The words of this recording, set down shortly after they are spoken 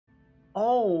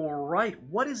Alright,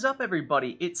 what is up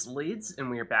everybody? It's Lids, and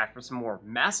we are back for some more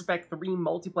Mass Effect 3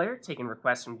 multiplayer, taking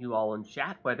requests from you all in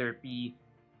chat, whether it be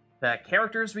the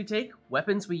characters we take,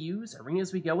 weapons we use,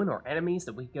 arenas we go in, or enemies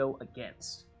that we go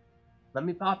against. Let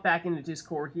me pop back into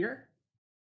Discord here.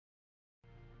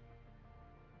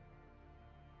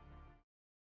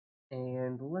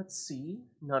 And let's see,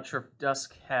 not sure if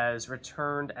Dusk has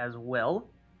returned as well.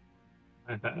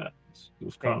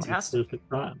 Fantastic.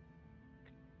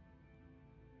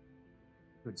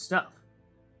 Good stuff.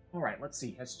 Alright, let's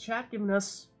see. Has chat given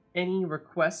us any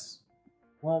requests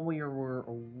while we were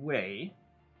away?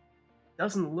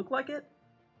 Doesn't look like it.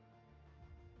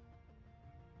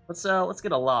 Let's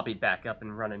get a lobby back up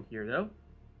and running here, though.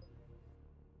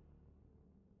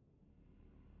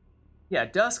 Yeah,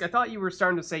 Dusk, I thought you were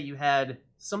starting to say you had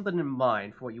something in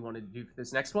mind for what you wanted to do for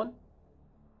this next one.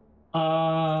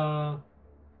 Kinda,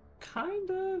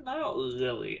 not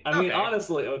really. I mean,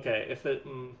 honestly, okay, if it,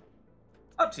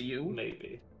 Up to you.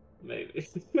 maybe.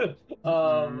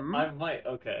 Mm-hmm. I might,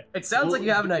 okay. It sounds like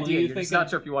you have an idea, you're just not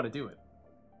sure if you want to do it.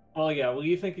 Well, yeah, were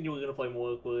you thinking you were gonna play more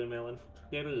locally in Malin?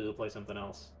 Yeah, or play something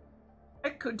else? I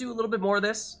could do a little bit more of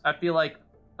this. I feel like,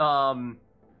 the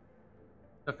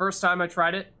first time I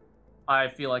tried it, I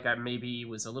feel like I maybe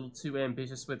was a little too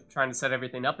ambitious with trying to set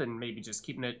everything up and maybe just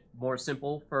keeping it more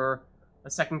simple for a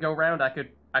second go round. I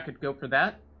could go for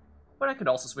that, but I could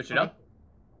also switch it up.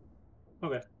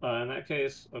 Okay. In that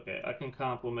case, okay, I can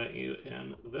compliment you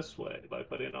in this way by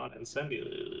putting on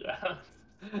incendiary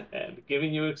and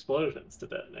giving you explosions to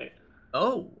detonate.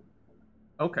 Oh.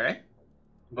 Okay.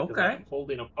 Because Okay. I'm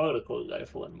holding a particle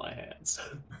rifle in my hands.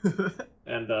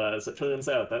 And as it turns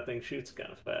out, that thing shoots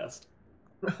kind of fast.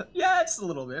 Yeah, it's a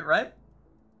little bit, right?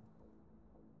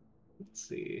 Let's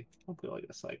see. Hopefully like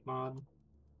a psych mod.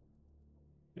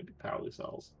 Maybe power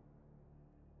cells.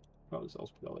 Power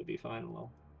cells would probably be fine.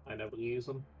 Well, I never use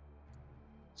them.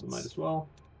 So might as well.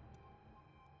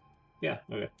 Yeah,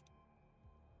 okay.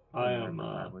 I am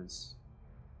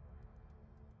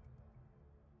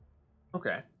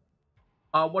Okay.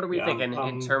 What are we thinking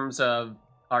in terms of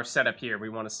our setup here? We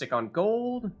want to stick on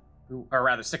gold? Or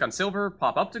rather, stick on silver,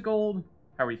 pop up to gold?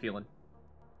 How are we feeling?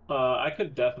 I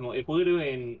could definitely, if we're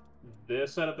doing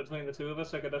this setup between the two of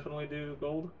us, I could definitely do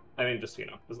gold. I mean, just,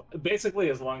 basically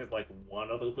as long as, like, one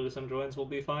other person joins, we'll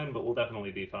be fine, but we'll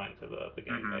definitely be fine for the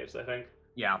game phase, I think.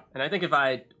 Yeah, and I think if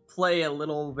I play a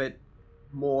little bit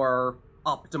more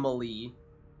optimally,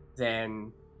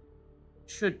 then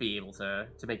should be able to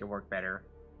make it work better.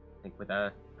 I think with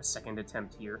a second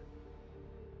attempt here.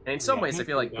 And in some ways, I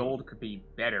feel like gold could be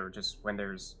better just when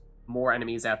there's more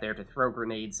enemies out there to throw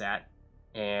grenades at,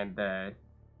 and the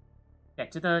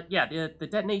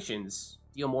detonations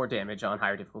deal more damage on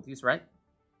higher difficulties, right?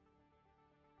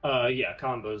 Yeah,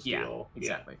 combos deal.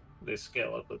 Exactly. Yeah, they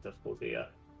scale up with difficulty, yeah.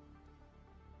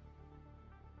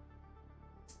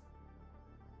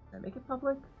 Did I make it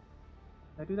public?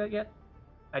 Did I do that yet?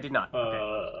 I did not.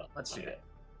 Okay. Let's do that.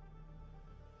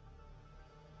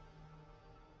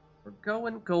 We're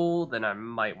going gold, then I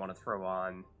might want to throw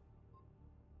on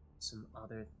some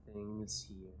other things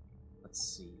here. Let's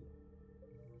see.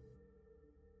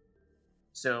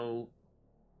 So,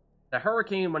 the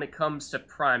Hurricane, when it comes to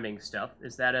priming stuff,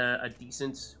 is that a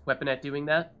decent weapon at doing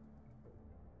that?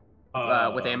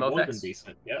 With ammo more effects? Than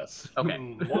decent, yes. Okay.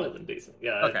 More than decent.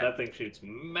 Yeah, okay. That thing shoots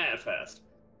mad fast.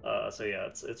 So yeah,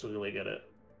 it's really good at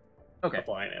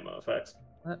applying ammo effects.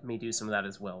 Let me do some of that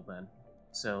as well, then.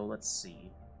 So, let's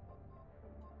see.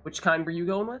 Which kind were you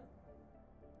going with?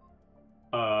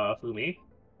 For me?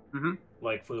 Mm-hmm.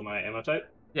 Like, for my ammo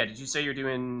type? Yeah, did you say you're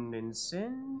doing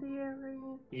incendiary?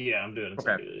 Yeah, I'm doing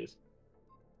incendiaries.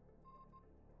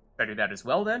 Should I do that as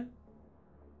well, then?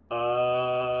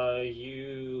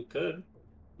 You could.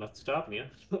 Not stopping you.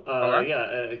 Okay.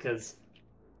 Yeah, because...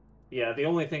 Yeah, the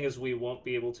only thing is we won't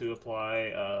be able to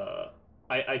apply,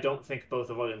 I don't think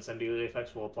both of our incendiary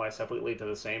effects will apply separately to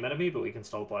the same enemy, but we can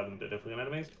still apply them to different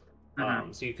enemies.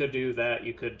 Mm-hmm. So you could do that.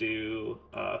 You could do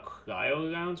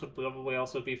cryo rounds would probably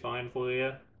also be fine for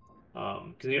you,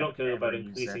 because you don't care about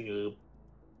increasing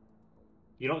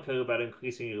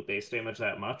your base damage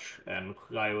that much, and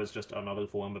cryo is just another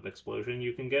form of explosion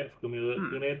you can get from your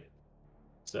grenade.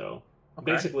 So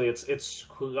basically, it's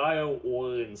cryo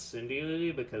or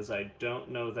incendiary, because I don't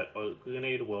know that arc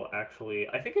grenade will actually.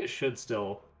 I think it should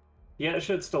still. Yeah, it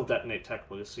should still detonate tech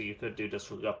boost, so you could do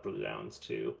disruptor rounds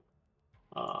too.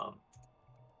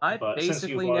 I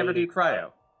basically never do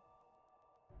cryo.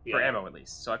 For ammo, at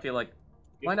least. So I feel like,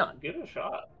 why not? Give it a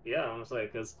shot. Yeah, honestly,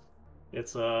 because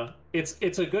It's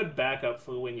a good backup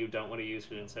for when you don't want to use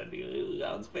your incendiary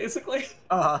rounds, basically.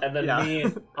 And then Yeah. me,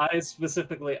 I use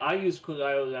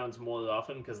cryo rounds more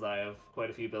often because I have quite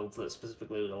a few builds that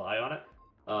specifically rely on it.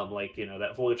 Like, you know,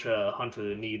 that Vulture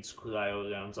Hunter needs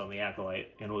cryo rounds on the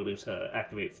Acolyte in order to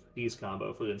activate these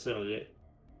combo for Incinerate.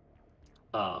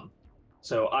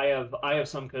 So I have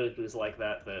some characters like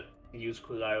that that use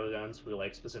cryo rounds for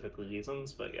like specific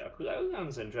reasons, but yeah, cryo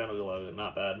rounds in general are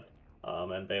not bad.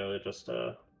 And they are just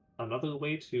another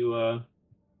way to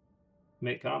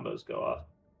make combos go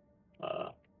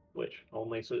off, which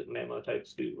only certain ammo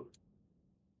types do.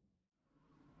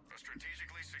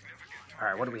 All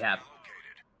right, what do we have?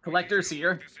 Collector's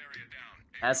here.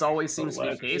 As always seems to be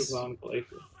the case.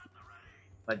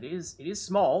 But it is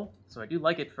small, so I do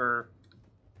like it for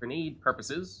grenade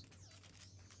purposes.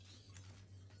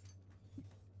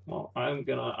 Well, I'm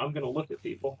gonna look at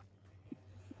people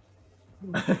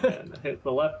and hit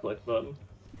the left click button.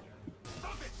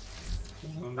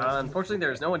 Unfortunately,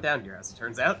 there's no one down here, as it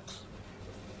turns out.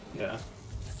 Yeah.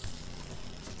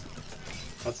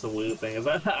 That's the weird thing, is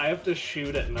that I have to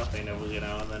shoot at nothing every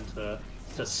now and then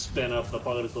to spin up the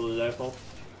particle rifle.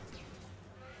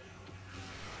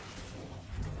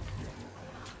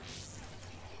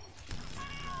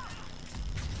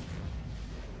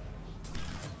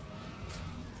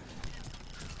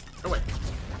 Oh, wait.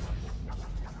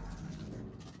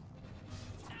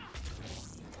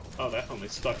 Oh, that one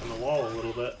is stuck in the wall a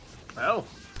little bit. Oh.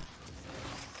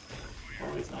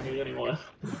 Oh, he's not here anymore.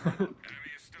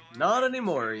 Not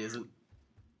anymore, he isn't.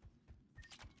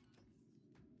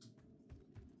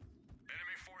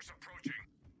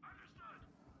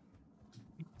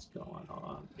 What's going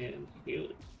on in here?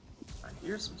 I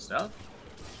hear some stuff.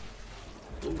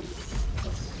 Ooh,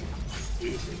 that's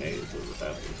using nades with the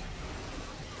peppers.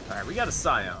 Alright, we got a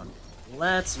Scion.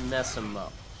 Let's mess him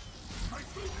up.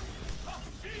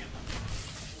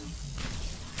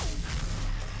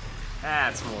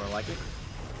 That's more like it.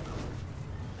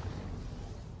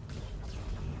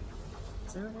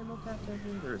 Is there an ammo pack down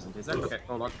here? There isn't. Is there? Okay,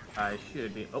 hold on. I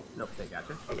should be. Oh, nope, they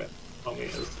gotcha. Okay, homie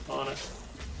is on it.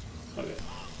 Okay.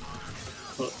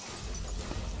 Look.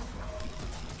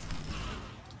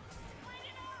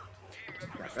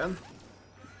 Got them.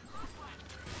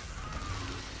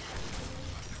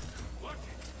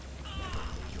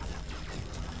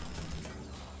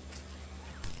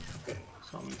 Okay,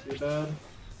 something too bad.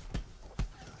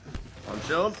 On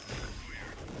jump.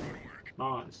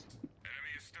 Nice.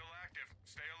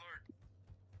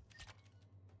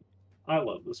 I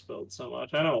love this build so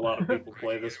much. I know a lot of people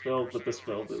play this build, but this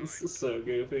build is so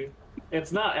goofy.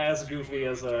 It's not as goofy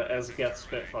as Get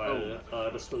Spitfire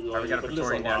Destroyer, we got a but it is a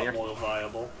Praetorian down lot here. more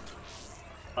viable.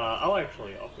 I'll go it.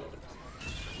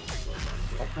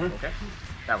 Oh, okay.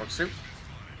 That works too.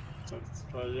 Since it's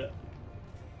target.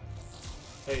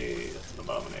 Hey, it's an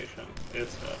abomination.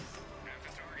 It's dead.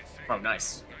 Oh,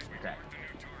 nice. Okay.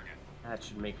 That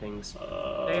should make things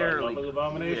Another fairly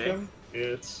abomination.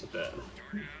 It's dead.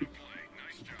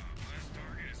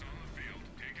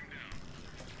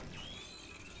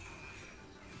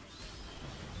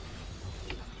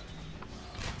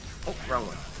 Oh, wrong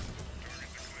one.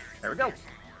 There we go.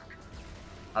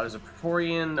 There's a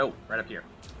Praetorian. Oh, right up here.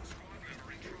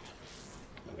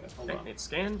 Okay, hold Okay, on. it's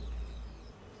scanned.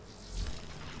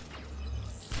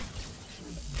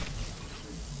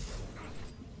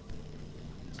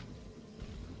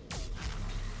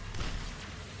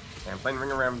 And I'm playing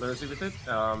Ring Around Rosie with it.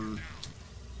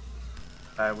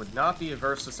 I would not be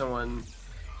averse to someone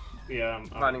Yeah, I'm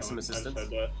finding some coming. assistance.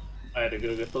 I had to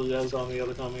go get the guys on the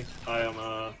other dummy. I am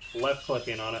left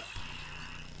clicking on it.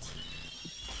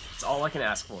 It's all I can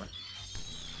ask for.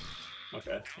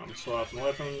 Okay, I'm swapping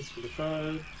weapons for the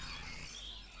charge.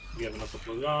 Giving us a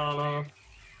Pagana.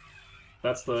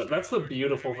 That's the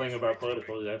beautiful thing about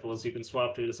political rifle is you can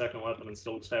swap to the second weapon and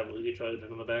still just have a recharge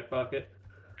in the back pocket.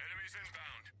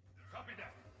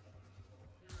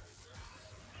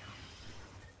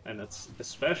 And it's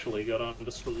especially good on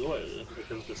Destroyer,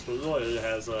 because Destroyer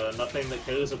has nothing that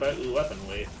cares about your weapon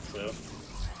weight, so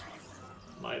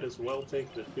might as well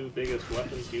take the two biggest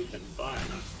weapons you can find.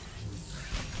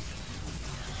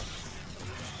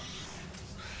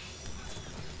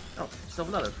 Oh, still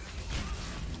another.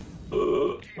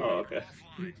 Oh, okay.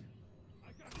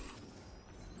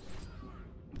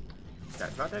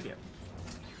 Guy's not dead yet.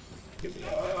 Give me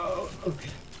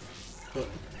okay.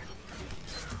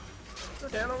 Go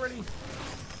down already.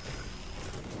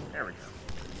 There we go.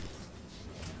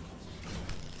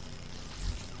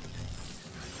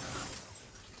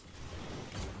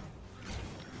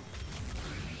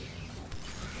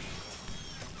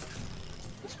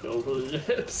 Just go for the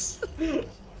lips.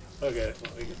 Okay,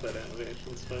 let me get that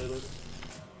animation started.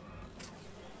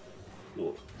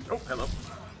 Cool. Oh, hello.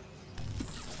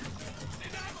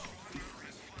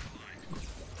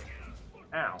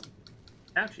 Ow.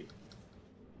 Ouchie.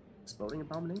 Exploding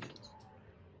abominations.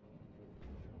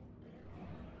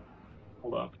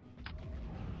 Hold on.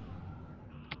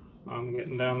 I'm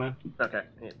getting down there. Okay,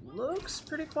 it looks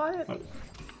pretty quiet. Oh.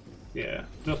 Yeah,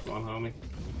 just one, homie.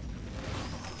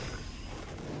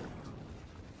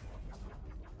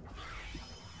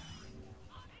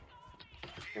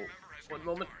 Oh, one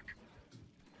moment.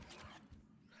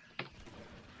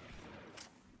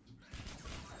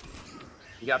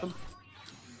 You got them?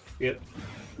 Yep.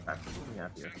 Alright, what do we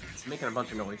have here? It's making a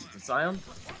bunch of noise. It's a Zion.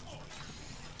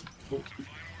 Cool.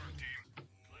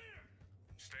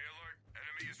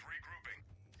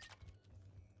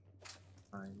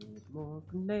 I need more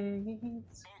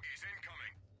grenades.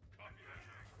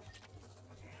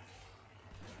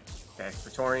 Okay,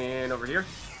 Praetorian over here.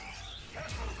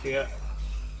 Yeah.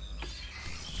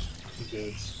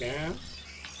 Good scan.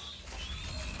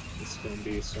 It's gonna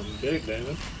be some big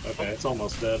damage. Okay, it's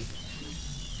almost dead.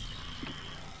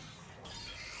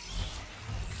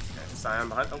 Okay, Zion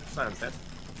behind. Oh, Zion's dead.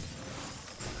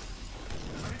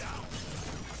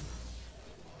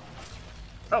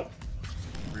 Oh!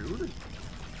 Rude.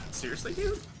 Seriously,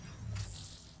 dude?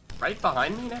 Right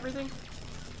behind me and everything?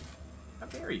 How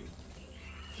dare you?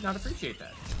 Not appreciate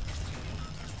that.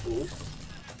 Ooh.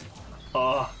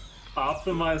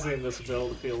 Optimizing this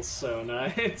build feels so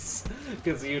nice.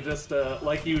 Because you just,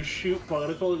 like, you shoot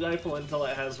particle rifle until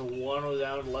it has one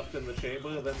round left in the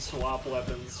chamber, then swap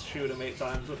weapons, shoot him 8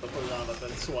 times with the round, and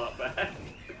then swap back.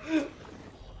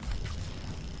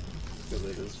 Because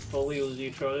it is fully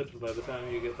recharged by the time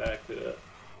you get back to it.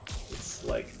 It's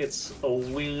like, it's a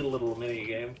weird little mini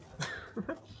game.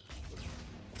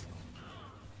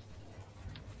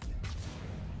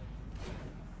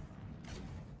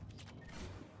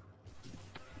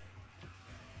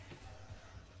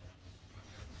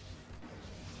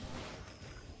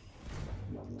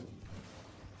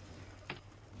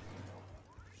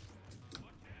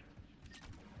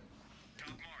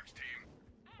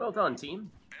 Well done,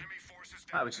 team.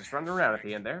 I was just running around at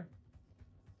the end there.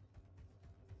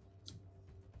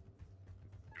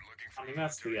 I mean,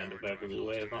 that's the end of every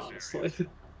wave, honestly.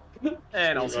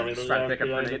 And also just try to pick up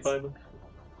grenades.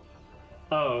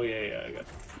 Oh, yeah, I got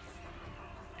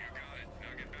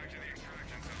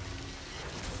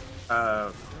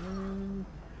it.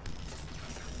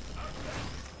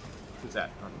 Who's that?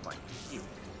 I'm like, you.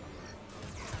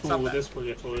 Ooh, this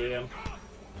Purgatorium.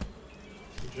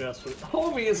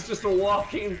 Homie is just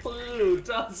walking through,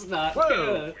 does not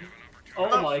care.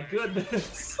 Oh my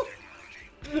goodness.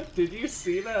 Did you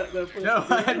see that? No,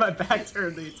 I had my back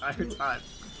turned the entire time.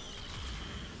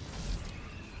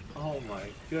 Oh my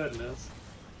goodness.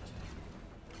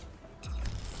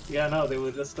 Yeah, no, they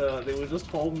were just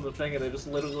holding the thing and they just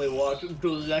literally walked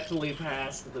directly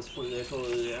past this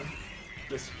Purgatorium.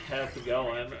 Just kept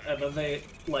going, and then they,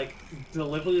 like,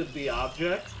 delivered the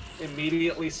object,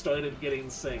 immediately started getting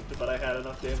synced, but I had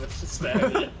enough damage to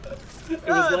stab it. It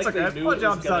was like okay. they knew it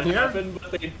was gonna happen,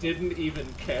 but they didn't even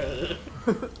care.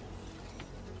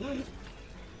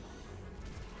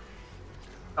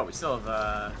 Oh, we still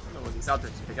have, one of these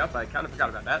objects to pick up. I kind of forgot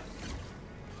about that.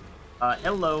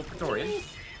 Hello, Praetorian.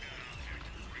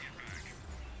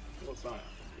 What's that?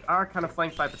 We are kind of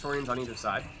flanked by Praetorians on either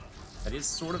side. That is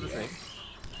sort of a thing.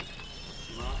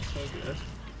 Not so good.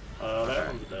 That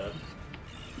one's dead.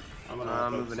 I'm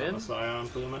gonna moving in. Scion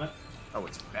for a minute. Oh,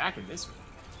 it's back in this room.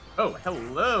 Oh,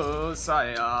 hello,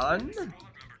 Scion.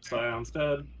 Scion's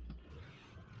dead.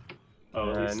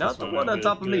 Oh, not the one on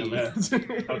top of me.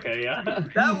 Okay, yeah.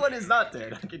 That one is not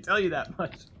dead. I can tell you that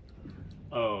much.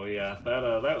 Oh yeah,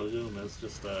 that room is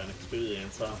just an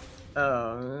experience, huh?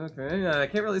 Oh, okay. I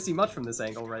can't really see much from this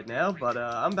angle right now, but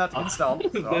I'm about to get stalled, so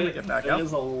I'm gonna get back up.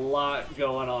 There's a lot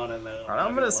going on in there. Alright,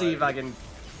 I'm gonna see if I can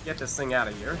get this thing out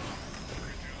of here.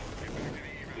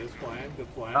 Good plan,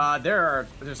 good plan.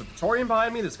 There's a Praetorian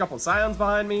behind me, there's a couple of Scions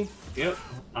behind me. Yep,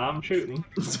 I'm shooting.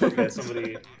 Okay,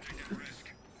 somebody...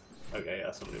 Okay,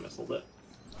 yeah, somebody missiled it.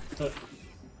 Did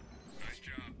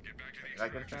I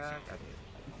get it back? I did.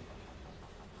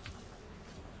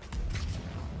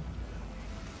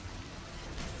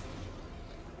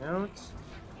 Don't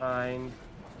find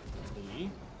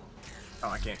me. Oh,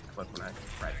 I can't clip when I...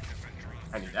 Right.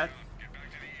 I need that.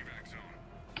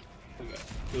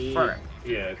 Okay. Alright.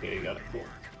 Yeah, okay, you got it. Cool.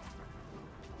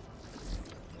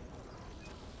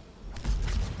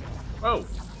 Whoa!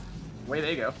 Away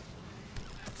they go.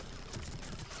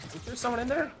 Is there someone in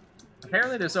there?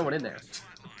 Apparently there's someone in there.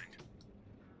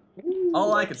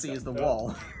 All I can see is the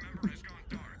wall.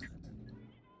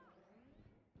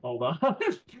 hold on.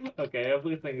 Okay,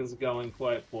 everything is going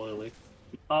quite poorly.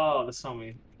 Oh, the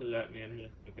zombie got me in here.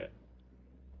 Okay.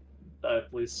 Die,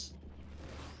 please.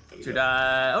 Should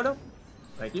I? Oh no.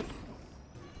 Thank you.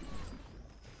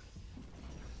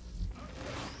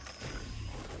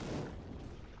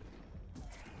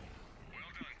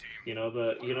 You know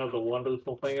the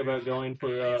wonderful thing about going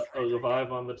for a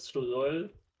revive on the destroyer?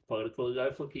 Particle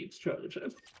rifle keeps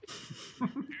charging.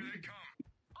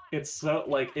 It's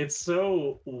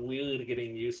so weird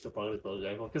getting used to particle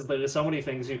rifle because there are so many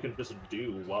things you can just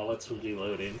do while it's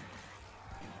reloading.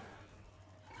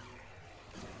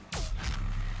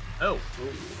 Oh,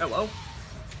 hello.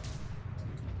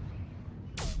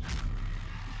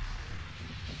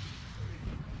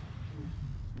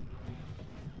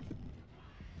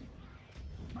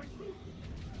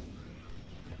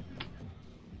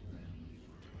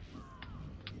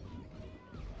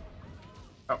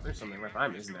 Oh, there's something right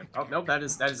behind me, isn't there? Oh, nope, that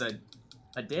is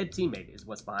a dead teammate is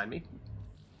what's behind me.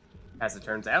 As it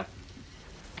turns out.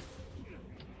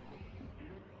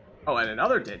 Oh, and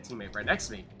another dead teammate right next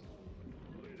to me.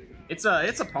 It's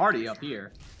a party up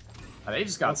here. Oh, they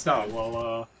just got stung.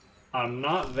 Well, I'm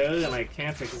not there and I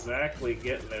can't exactly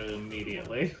get there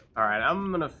immediately. Alright,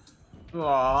 I'm gonna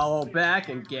fall back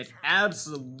and get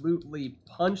absolutely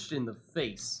punched in the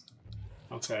face.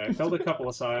 Okay, I killed a couple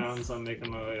of scions. I'm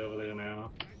making my way over there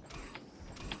now.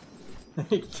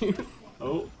 Thank you.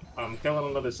 Oh, I'm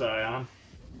killing another scion.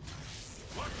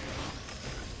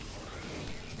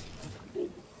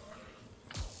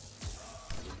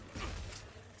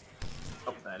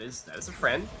 Oh, that is a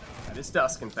friend. That is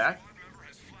Dusk, in fact.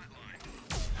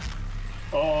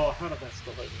 Oh, how did that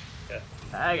still hit me? Okay.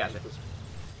 I gotcha. Just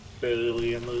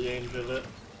barely in the range of it.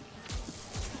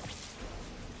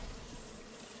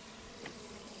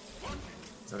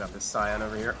 Still got this Scion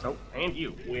over here. Oh, and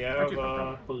you. We have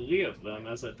 3 of them,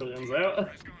 as it turns out.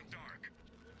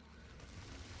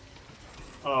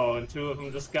 Oh, and 2 of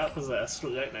them just got possessed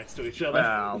right next to each other.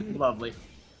 Wow, lovely.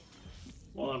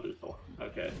 Wonderful.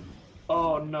 Okay.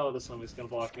 Oh no, this zombie's gonna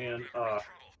block me in. Hold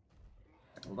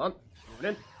on. Moving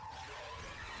in.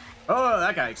 Oh,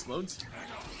 that guy explodes.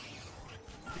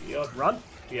 Yep. Run.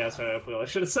 Yeah, sorry, I probably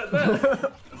should have said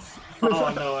that.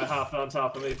 Oh no, it hopped on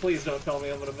top of me. Please don't tell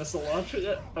me I'm gonna missile launch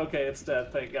it. Okay, it's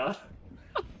dead, thank God.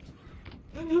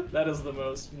 That is the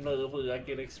most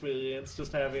nerve-wracking experience,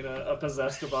 just having a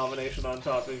possessed abomination on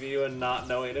top of you and not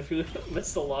knowing if your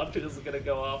missile launcher is gonna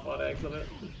go off on accident.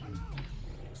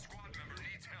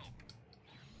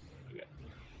 Okay.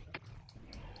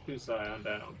 2 Scion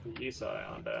down, 3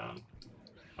 Scion down.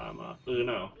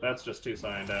 No, that's just 2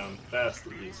 Scion down. That's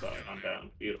 3 Scion down.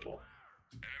 Beautiful.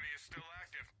 Enemy is still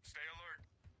active. Stay alert.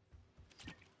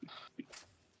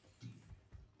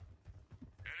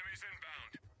 Enemies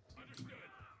inbound. Understood.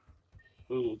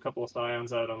 Ooh, a couple of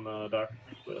Scions out on the dock,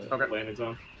 landing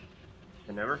zone.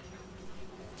 And never.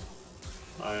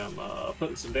 I am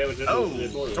putting some damage into Oh, the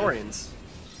Torians.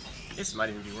 This might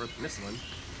even be worth missing.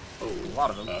 Oh, a lot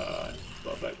of them.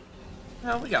 Back.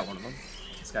 Well, we got one of them.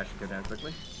 This guy should go down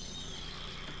quickly.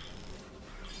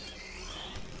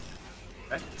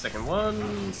 Okay, second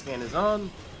one. Scan is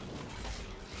on.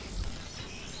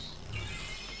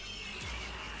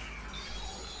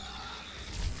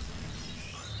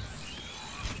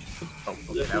 Oh,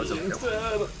 okay, that was a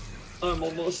kill. I'm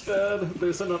almost dead.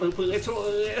 There's another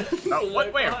Praetorian. Oh,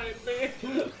 what? Where? Behind me.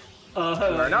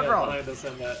 We're not wrong. Behind us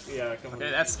in that. Yeah, come on.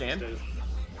 Okay, that's scanned.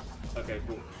 Okay,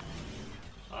 cool.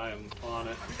 I'm on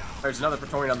it. There's another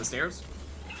Praetorian on the stairs.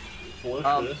 For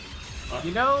sure.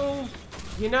 You know.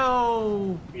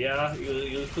 Yeah,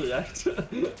 you're correct.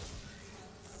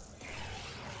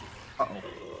 Uh-oh.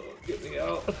 Get me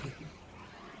out.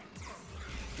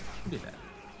 Who did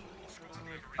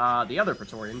that? The other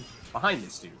Praetorian behind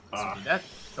this dude. So did that.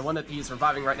 The one that he's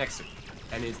reviving right next to.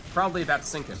 And is probably about to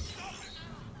sink him.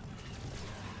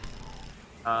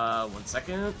 1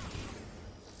 second.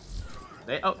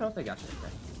 Oh, no, they got you.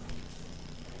 Okay.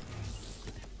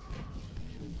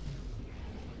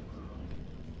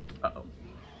 Uh-oh.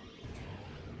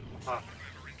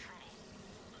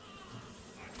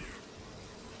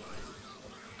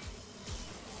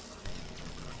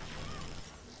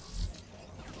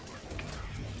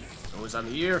 Always on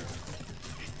the ear.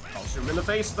 I'll shoot him in the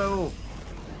face, though.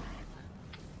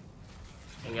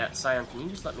 Hey, yeah, Scion, can you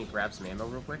just let me grab some ammo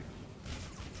real quick?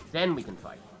 Then we can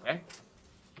fight, okay?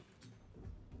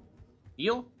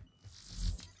 Deal?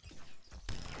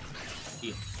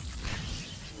 Deal.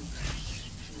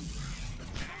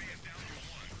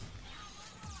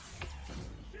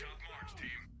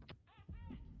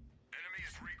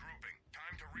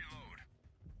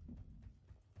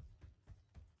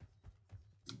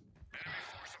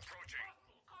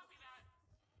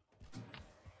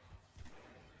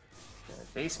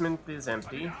 Basement is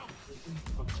empty.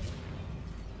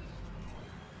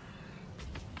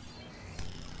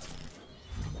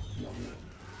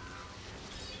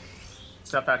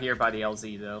 Stuff out here by the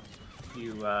LZ though.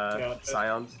 You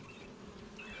scions.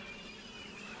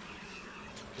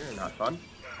 You're not fun.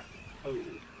 Oh.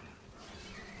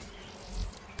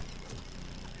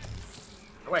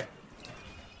 Away.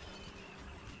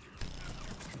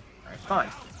 Alright, fine.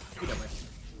 Get away.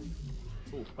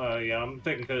 Yeah, I'm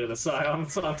taking care of the scion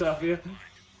that's on top of you.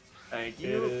 Thank It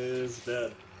you. is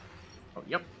dead. Oh,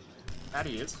 yep. That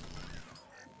he is.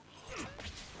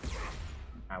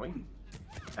 Owie.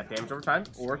 That damage over time,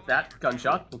 or that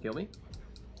gunshot will kill me.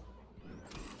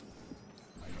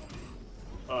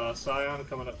 Scion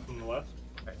coming up from the left.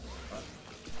 Okay.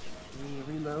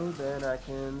 Reload, then I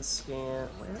can scan.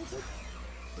 Where is it?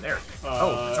 There.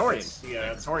 Oh, Victorian.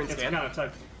 Yeah, Victorian it's scan. kind of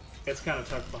tucked. It's kind of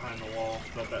tucked behind the wall,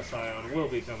 but that scion will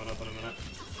be coming up in a minute.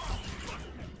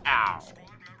 Ow.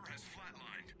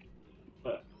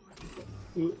 But,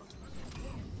 ooh.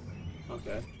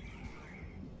 Okay.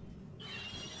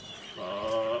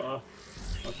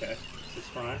 Okay. It's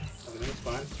fine. Everything's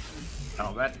fine.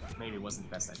 Oh, that maybe wasn't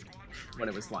the best idea when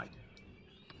it was flying.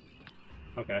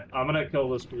 Okay, I'm gonna kill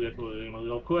this particular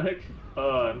real quick.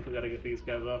 I gotta get these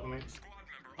guys off of me.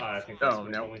 I think that's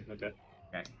no. Okay.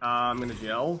 Okay, I'm gonna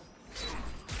gel.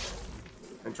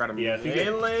 And try to if you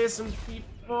melee some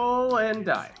people and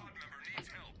die.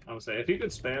 I'm gonna say, if you could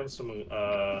spam some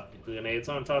grenades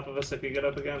on top of us if you get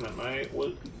up again, that might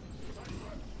work.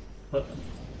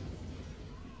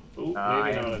 Ooh, maybe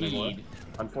not anymore. Indeed,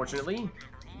 unfortunately.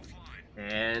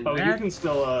 And oh, that...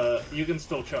 you can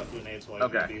still chuck grenades while you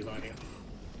get these on you.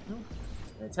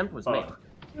 The attempt was made.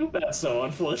 That's so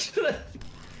unfortunate.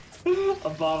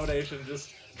 Abomination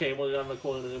just came around the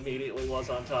corner and immediately was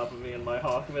on top of me, and my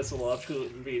Hawk missile launcher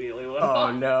immediately went off.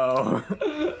 Oh no.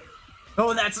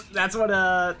 Oh, that's what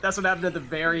happened at the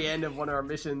very end of one of our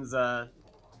missions a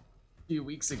few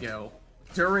weeks ago.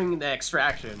 During the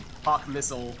extraction, Hawk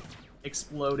missile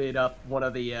exploded up one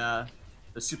of the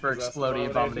super exploding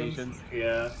abominations.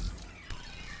 Yeah.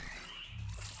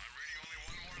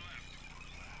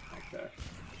 Okay.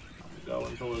 I'm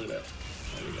going to loot it.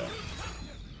 There we go. Well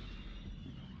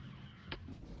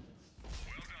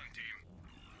done, team.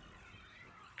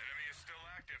 Enemy is still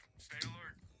active. Stay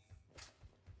alert.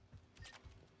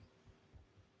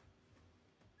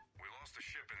 We lost a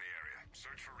ship in the area.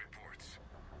 Search for reports.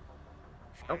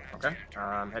 Oh, okay.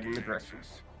 I'm heading in the direction.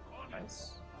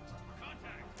 Nice.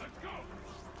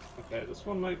 Okay, this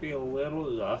one might be a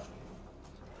little rough.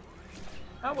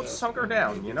 That would sunk her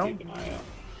down, you know? Keep an eye out.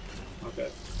 Okay.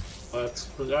 Let's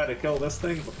try to kill this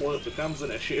thing before it becomes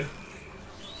an issue.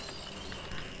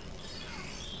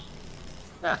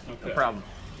 Ah, no problem.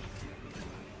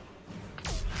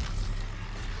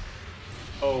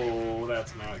 Oh,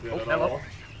 that's not good at hello. all.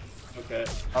 Okay.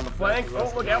 On the flank. Oh,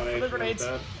 look out for the grenades.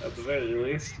 At the very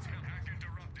least.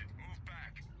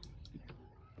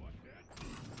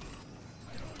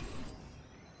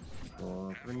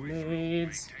 More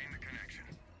grenades.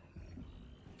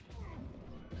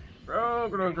 Throw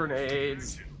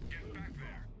grenades.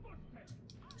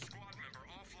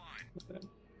 Okay.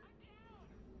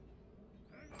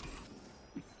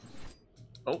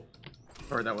 Oh,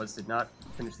 whoever that was did not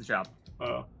finish the job.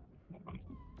 Oh.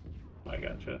 I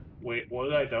gotcha. Wait,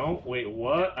 what? I don't? Wait,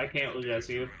 what? I can't realize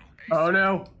you. Oh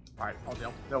no! Alright, I'll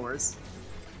deal. No worries.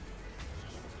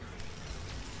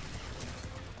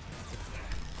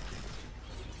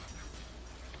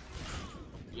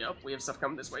 Yep, we have stuff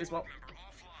coming this way as well.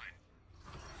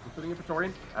 Including a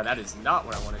Praetorian. That is not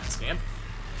what I wanted to scan.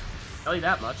 Tell you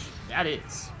that much. That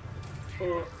is.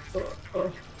 Okay,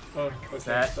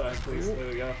 that? Die, please. There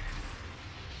we go.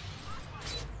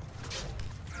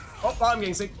 Oh, I'm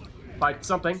getting synced by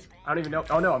something. I don't even know.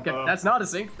 Oh no, I'm getting. That's not a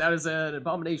sync. That is an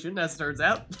abomination, as it turns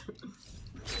out.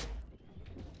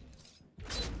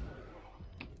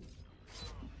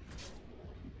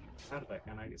 How did that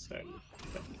kind of get started?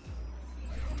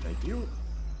 Thank you.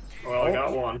 Well, I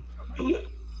got one.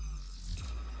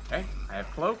 Okay, I have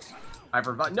cloaks. I have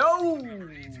revive. No,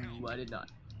 I did not.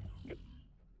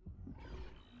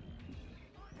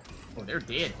 Oh, they're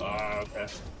dead. Okay.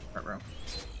 Front row.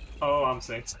 Oh, I'm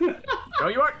synced. No,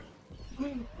 you aren't.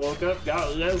 Woke up, got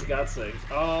synced.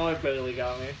 Oh, it barely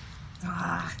got me.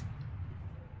 Ah.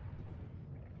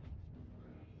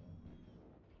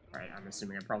 Alright, I'm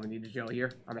assuming I probably need to jail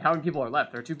here. I mean, how many people are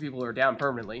left? There are 2 people who are down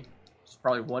permanently. There's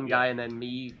probably one guy and then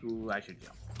me who I should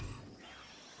jail.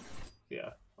 Yeah.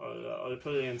 Our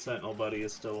Pavilion Sentinel buddy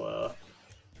is still,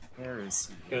 Where is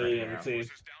he? carrying the team.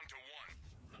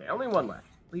 Okay, only one left.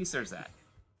 At least there's that.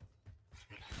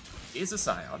 He is a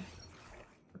Scion.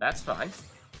 That's fine.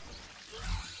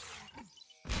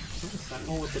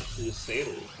 Sentinel with the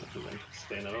Crusader, which is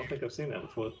interesting. I don't think I've seen that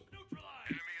before. Enemy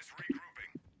is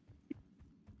regrouping.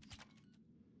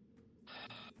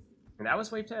 And that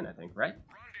was wave 10, I think, right?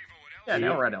 Rendezvous Yeah, at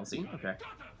now we're at LC. Okay.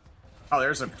 Oh,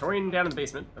 there's a Praetorian down in the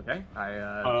basement. Okay.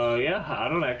 Yeah, I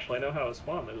don't actually know how it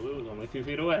spawned. It was only 2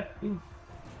 feet away.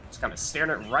 Just kind of staring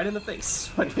it right in the face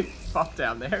when it popped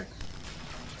down there.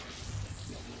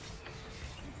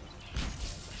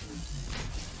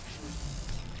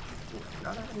 Ooh, I do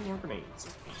not have any more grenades.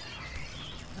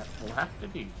 That will have to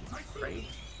do, I'm afraid.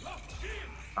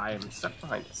 I am stuck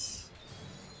behind us.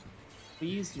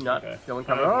 Please do not go and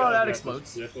cover. Oh, that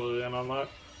explodes.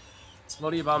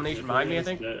 Exploding abomination behind me, I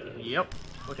think. Yep.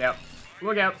 Look out.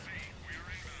 Look out.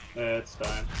 It's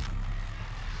fine.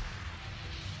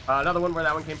 Another one where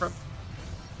that one came from.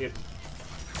 Yep.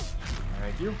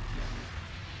 Thank you.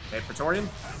 Okay, Praetorian.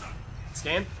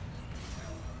 Scan.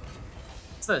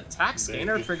 Does the attack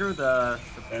scanner trigger the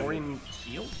Praetorian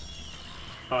shield?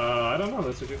 I don't know.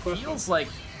 That's a good question. Feels like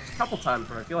a couple times,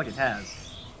 but I feel like it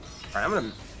has. Alright, I'm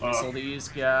gonna missile these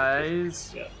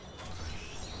guys. Yeah.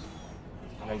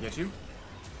 I'm gonna get you.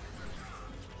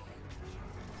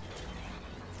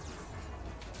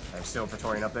 There's still a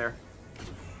Praetorian up there.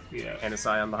 Yeah. And a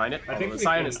Scion behind it. I think the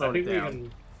Scion is slowed it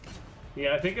down.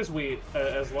 Yeah, I think as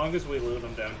long as we loot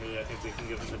them down here, I think we can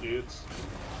give them the dukes.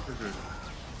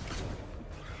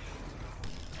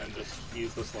 And just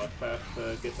use this left path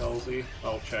to get to LZ.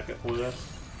 I'll check it for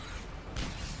us.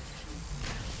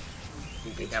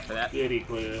 After that? Pretty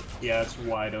clear. Yeah, it's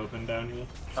wide open down here.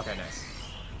 Okay, nice.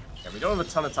 Yeah, we don't have a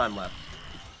ton of time left.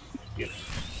 Yep.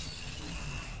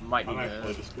 Might need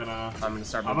I'm gonna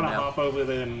start. I'm gonna hop over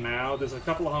there now. There's a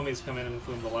couple of homies coming in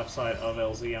from the left side of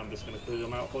LZ. I'm just gonna clear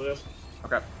them out for this.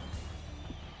 Okay.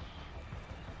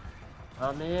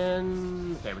 Come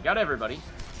in. Okay, we got everybody.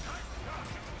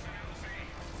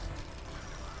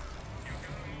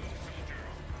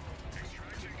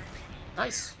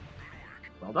 Nice.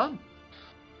 Well done.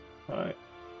 Alright.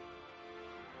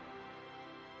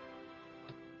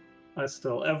 I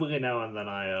still, every now and then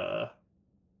I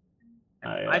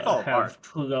fall have apart.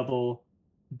 trouble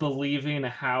believing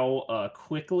how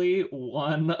quickly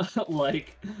one,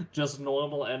 like, just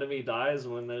normal enemy dies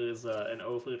when there is an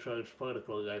overcharged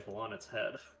particle rifle on its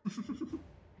head.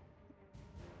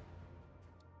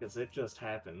 Because it just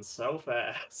happens so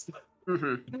fast.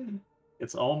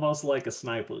 It's almost like a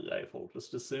sniper rifle.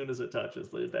 Just as soon as it touches,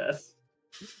 they're dead.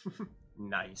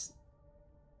 Nice.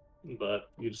 But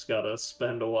you just gotta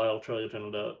spend a while charging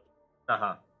it up.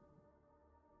 Uh-huh.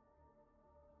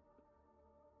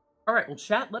 Alright, well,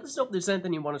 chat, let us know if there's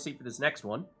anything you want to see for this next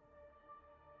one.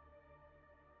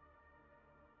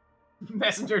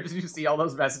 Messenger, did you see all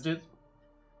those messages?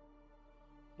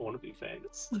 I want to be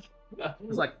famous.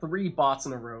 There's like 3 bots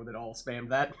in a row that all spammed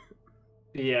that.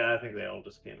 Yeah, I think they all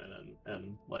just came in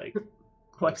and like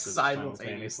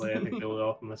simultaneously. I think they were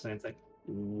all from the same thing.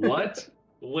 What?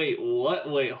 Wait, what?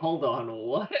 Wait, hold on,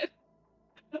 what?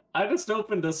 I just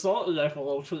opened assault rifle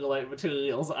ultralight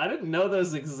materials. I didn't know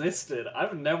those existed.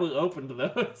 I've never opened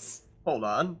those. Hold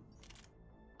on.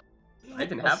 I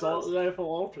didn't have assault those?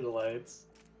 rifle ultralights.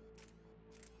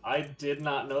 I did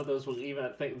not know those were even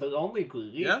a thing. They're only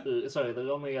green. Yeah? Sorry,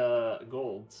 they're only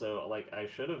gold. So like, I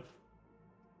should have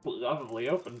probably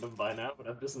opened them by now, but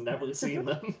I've just never seen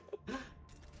them.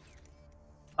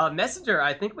 Messenger,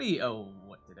 I think we... Oh,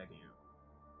 what did I do?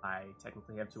 I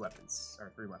technically have 2 weapons,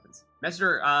 or 3 weapons.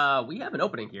 Messenger, we have an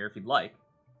opening here if you'd like.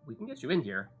 We can get you in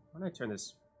here. Why don't I turn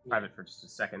this private for just a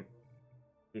second?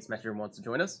 In case Messenger wants to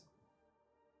join us.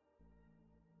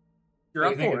 You're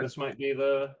up for it. This might be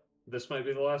the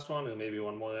last one, and maybe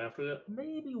one more after it.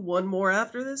 Maybe one more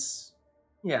after this?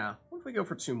 Yeah, what if we go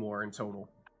for 2 more in total?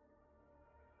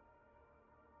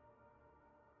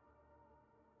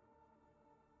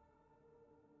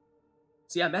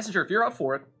 So yeah, Messenger, if you're up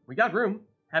for it, we got room.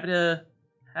 Happy to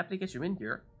get you in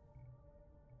here.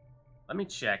 Let me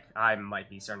check. I might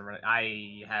be starting to run.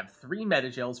 I have 3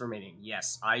 metagels remaining.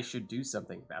 Yes, I should do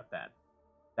something about that.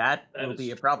 That will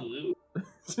be a problem.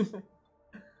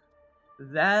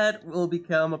 That will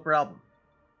become a problem.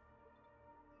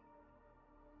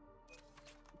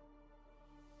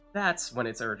 That's when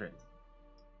it's urgent.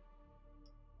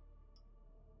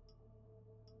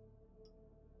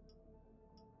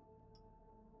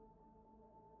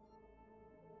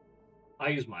 I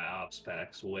use my ops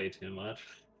packs way too much.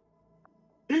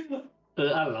 I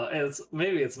don't know.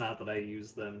 Maybe it's not that I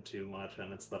use them too much,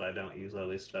 and it's that I don't use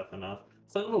other stuff enough.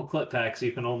 It's like little clip packs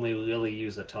you can only really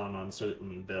use a ton on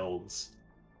certain builds.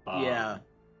 Yeah.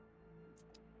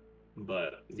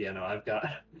 But yeah, no,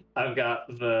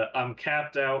 I'm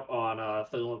capped out on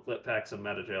thermal clip packs and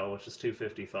metagel, which is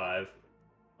 255.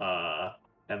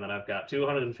 And then I've got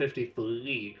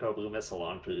 253 Cobra missile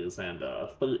launchers and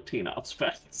 13 ops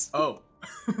packs. Oh.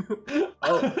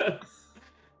 Oh.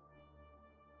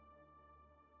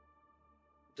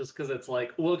 Just because it's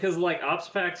like, well, because like ops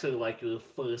packs are like your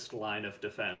first line of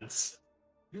defense.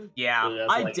 Yeah, Whereas,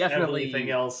 I like, definitely. everything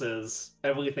else is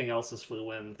for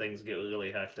when things get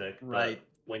really hectic. Right.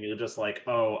 But when you're just like,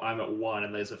 oh, I'm at 1,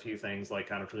 and there's a few things like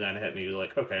kind of trying to hit me, you're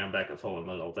like, okay, I'm back at full and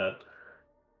a little dead.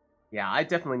 Yeah, I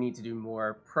definitely need to do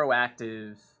more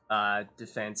proactive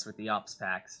defense with the ops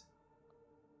packs.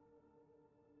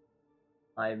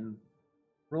 I'm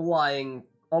relying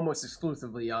almost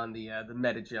exclusively on the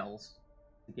meta gels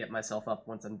to get myself up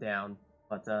once I'm down.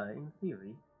 But in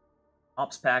theory,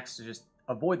 ops packs to just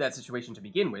avoid that situation to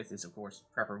begin with is of course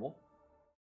preferable.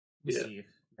 Let's Yeah. see if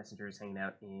Messenger is hanging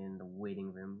out in the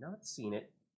waiting room. Not seen it.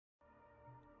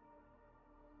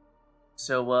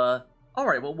 So,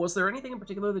 alright, well, was there anything in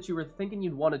particular that you were thinking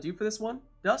you'd want to do for this one,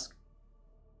 Dusk?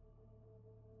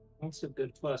 That's a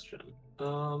good question.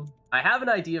 I have an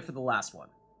idea for the last one.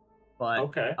 But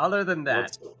Okay. other than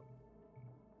that,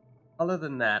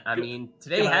 I Can- mean,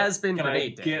 today has been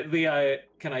grenade day.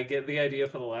 Can I get the idea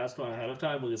for the last one ahead of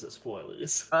time, or is it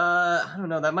spoilers? I don't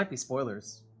know. That might be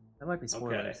spoilers. That might be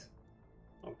spoilers.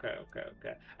 Okay.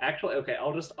 Actually, okay.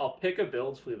 I'll pick a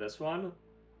build for this one,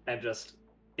 and just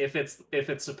if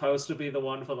it's supposed to be the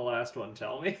one for the last one,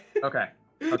 tell me. Okay.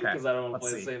 Okay. Because I don't want to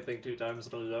Let's play see. the same thing 2 times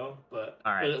in a row, but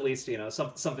All right. at least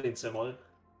something similar.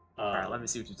 All right. Let me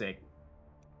see what you take.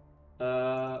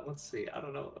 Let's see. I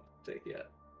don't know what to take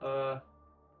yet.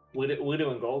 We're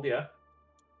doing gold, yeah.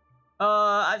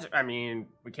 I mean,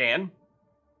 we can.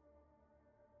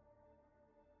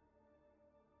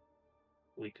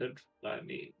 We could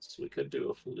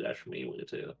do a flash melee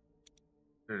too.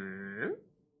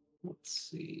 Let's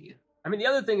see. I mean, the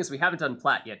other thing is we haven't done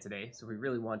plat yet today, so if we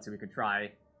really want to, we could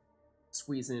try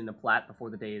squeezing in a plat before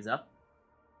the day is up.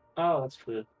 Oh, that's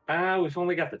true. We've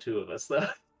only got the 2 of us though.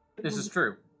 This is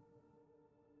true.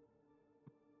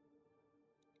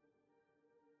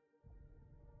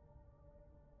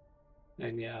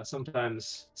 And yeah,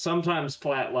 sometimes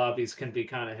plat lobbies can be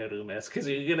kind of hit or miss, because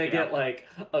you're gonna get like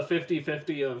a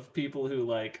 50-50 of people who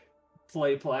like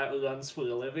play plat runs for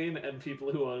a living and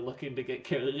people who are looking to get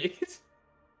carried.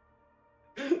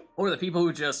 Or the people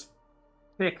who just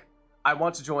pick, I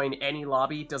want to join any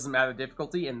lobby, doesn't matter the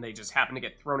difficulty, and they just happen to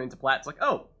get thrown into plat. It's like,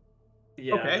 oh,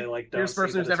 yeah, okay. they like Here's a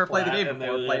person who's never played the game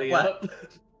before playing plat.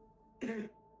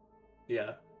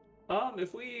 Yeah.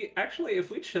 If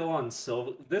we chill on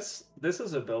silver, this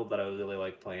is a build that I really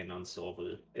like playing on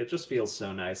silver. It just feels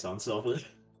so nice on silver.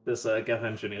 This Geth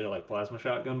Engineer like plasma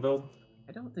shotgun build.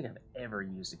 I don't think I've ever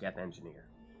used a Geth Engineer,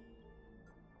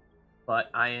 but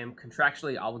I am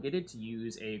contractually obligated to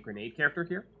use a grenade character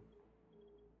here.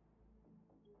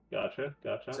 Gotcha.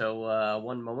 So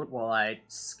one moment while I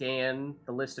scan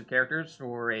the list of characters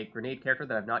for a grenade character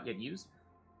that I've not yet used.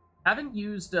 Haven't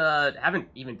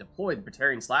even deployed the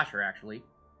Batarian Slasher, actually. It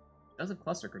does have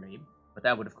Cluster Grenade, but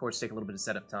that would, of course, take a little bit of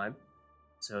setup time.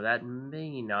 So that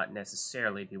may not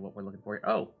necessarily be what we're looking for here.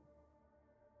 Oh.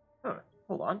 Huh.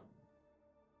 Hold on.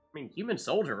 I mean, Human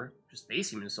Soldier, just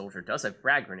base Human Soldier, does have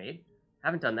Frag Grenade.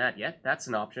 Haven't done that yet. That's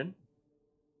an option.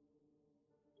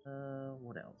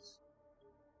 What else?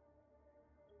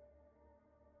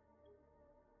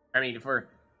 I mean, if we're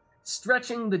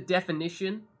stretching the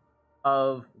definition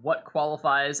of what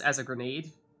qualifies as a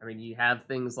grenade, I mean, you have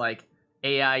things like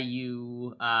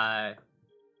AIU,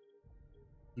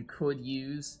 you could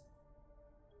use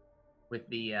with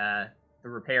the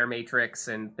repair matrix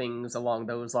and things along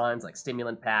those lines, like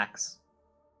stimulant packs.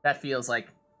 That feels like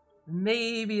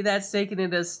maybe that's taking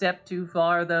it a step too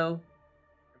far, though.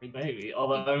 I mean, maybe.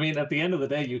 Although, I mean, at the end of the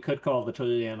day, you could call the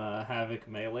Turian Havoc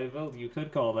melee build. You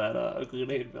could call that a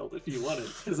grenade build if you wanted.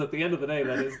 Because at the end of the day,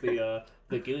 that is the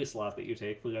gear slot that you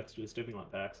take for extra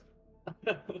stimulant packs.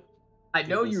 I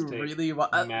know you really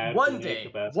want... one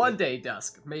day,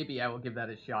 Dusk, maybe I will give that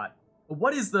a shot. But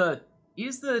what is the...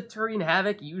 Is the Turian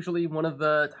Havoc usually one of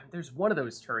the... There's one of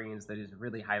those Turians that is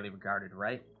really highly regarded,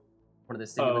 right? One of the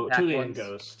stimulant pack Turian ones?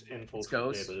 Ghost in full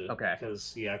Ghost? Okay.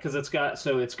 Because it's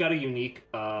got a unique...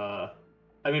 I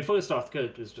mean, first off,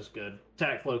 good is just good.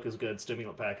 Tac Cloak is good,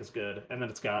 Stimulant Pack is good, and then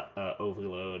it's got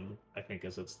Overload, I think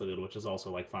is its third, which is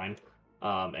also, like, fine.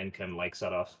 And can, like,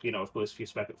 set off, of course, if you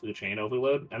spec it through chain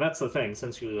Overload. And that's the thing,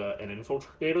 since you're an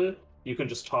Infiltrator, you can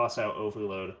just toss out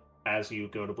Overload as you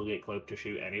go to Brigade Cloak to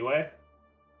shoot anyway.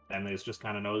 And there's just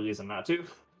kind of no reason not to.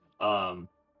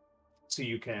 so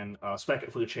you can spec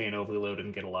it for chain overload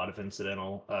and get a lot of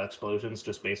incidental explosions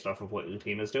just based off of what your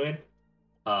team is doing.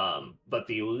 But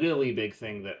the really big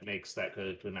thing that makes that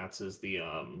character nuts is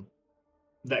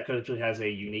that character has a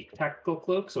unique tactical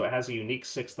cloak, so it has a unique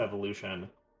 6th evolution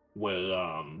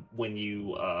where when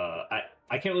you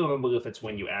I can't remember if it's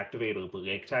when you activate or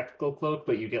break tactical cloak,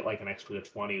 but you get like an extra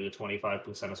 20 to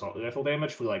 25% assault rifle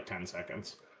damage for like 10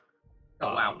 seconds.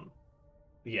 Oh wow.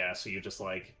 Yeah, so you're just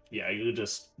like, yeah,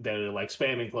 they're like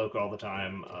spamming cloak all the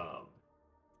time,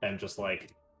 and just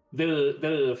like there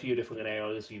are a few different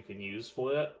ARs you can use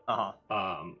for it.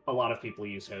 A lot of people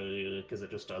use Harrier because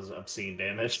it just does obscene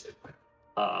damage.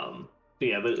 But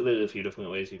yeah, there are a few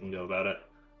different ways you can go about it.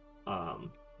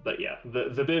 But yeah,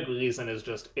 the big reason is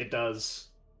just it does.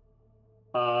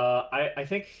 I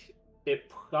think it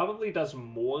probably does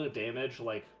more damage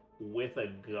like with a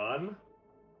gun,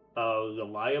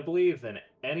 reliably than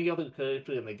any other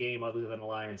character in the game other than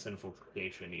Alliance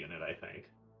Infiltration Unit. I think.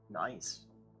 Nice.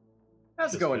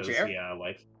 How's it going, Chair?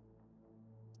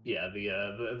 Yeah,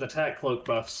 the attack cloak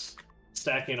buffs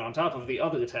stacking on top of the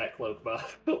other attack cloak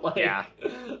buff, yeah.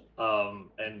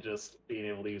 And just being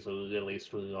able to use a really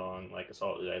strong like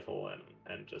assault rifle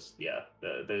and just yeah,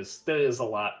 there is a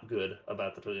lot good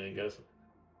about the Turingos.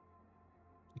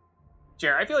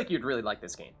 Chair, I feel like you'd really like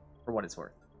this game for what it's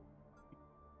worth.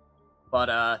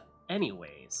 But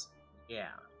anyways, yeah.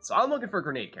 So I'm looking for a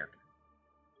grenade character.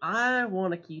 I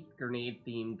want to keep grenade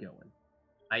theme going.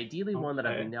 Ideally, one that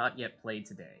I've not yet played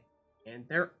today. And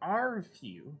there are a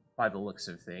few, by the looks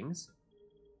of things.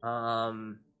 I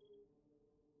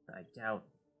doubt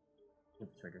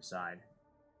infiltrator side.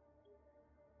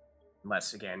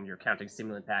 Unless, again, you're counting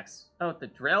stimulant packs. Oh, the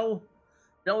Drell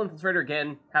infiltrator,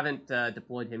 again, haven't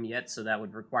deployed him yet, so that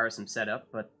would require some setup,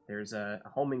 but there's a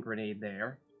homing grenade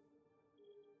there.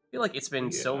 I feel like it's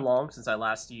been so long since I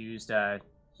last used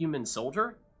human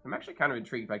soldier. I'm actually kind of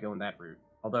intrigued by going that route.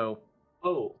 Although...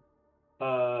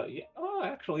 yeah. Oh,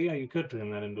 actually, yeah, you could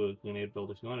turn that into a grenade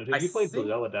build if you wanted. Have you played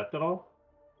Below Adept at all?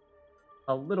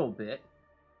 A little bit.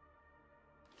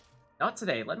 Not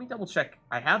today. Let me double check.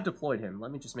 I have deployed him.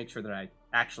 Let me just make sure that I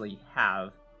actually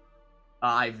have.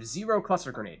 I have 0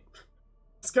 cluster grenade. I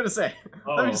was gonna say.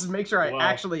 Let me just make sure I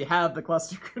actually have the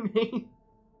cluster grenade.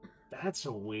 That's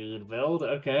a weird build.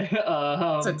 Okay.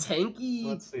 It's a tanky.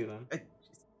 Let's see then. A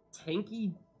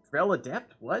tanky Drell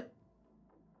Adept? What?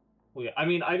 Well, yeah, I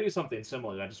mean, I do something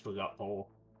similar. I just forgot pole.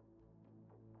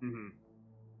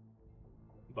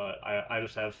 But I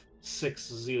just have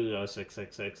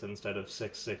 60666 instead of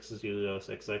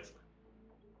 66066.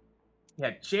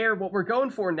 Yeah, Chair, what we're going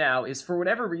for now is, for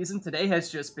whatever reason, today has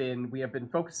just been, we have been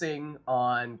focusing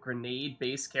on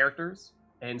grenade-based characters,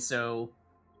 and so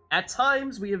at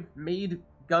times we have made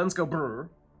guns go brr,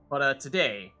 but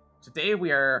today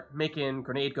we are making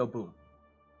grenade go boom.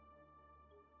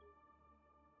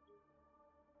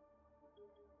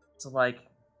 So, like,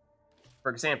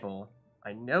 for example,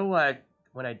 I know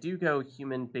when I do go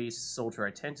human-based soldier,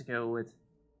 I tend to go with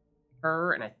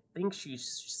her, and I think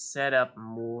she's set up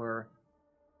more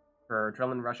for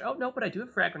Adrenaline Rush. Oh, no, but I do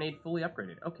have Frag Grenade fully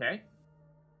upgraded. Okay.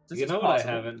 You know what I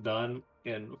haven't done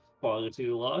in far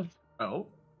too long? Oh?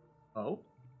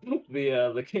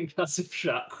 The concussive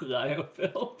shot cryo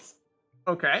build.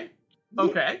 Okay.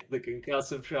 The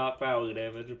concussive shot power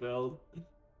damage build.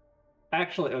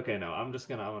 Actually, okay, no, I'm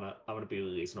gonna be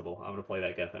reasonable. I'm gonna play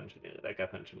that Geth Engineer. That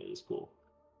Geth Engineer is cool.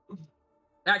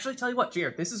 Actually, tell you what,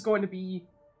 Jared, this is going to be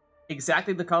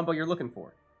exactly the combo you're looking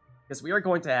for. Because we are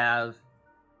going to have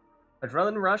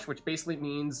Adrenaline Rush, which basically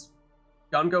means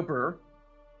gun go brr,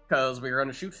 because we're going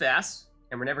to shoot fast,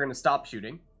 and we're never going to stop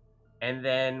shooting. And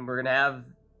then we're going to have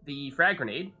the Frag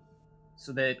Grenade,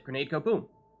 so that grenade go boom.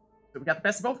 So we got the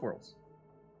best of both worlds.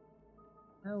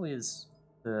 How is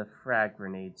the Frag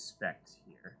Grenade spec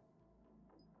here?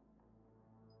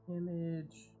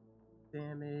 Damage,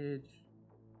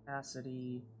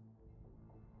 capacity,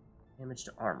 damage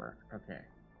to armor. Okay.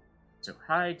 So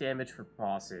high damage for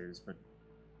bosses, but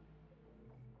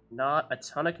not a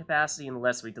ton of capacity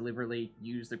unless we deliberately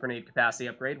use the grenade capacity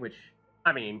upgrade, which,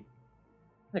 I mean,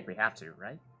 I think we have to,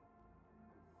 right?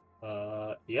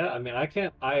 Yeah, I mean, I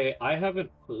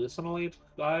haven't personally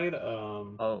tried,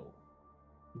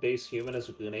 base human as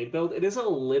a grenade build. It is a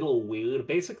little weird.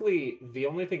 Basically, the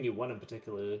only thing you want in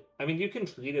particular, I mean, you can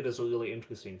treat it as a really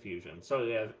interesting fusion.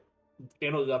 Sorry, I've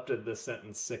interrupted this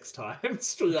sentence 6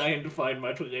 times trying to find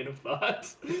my train of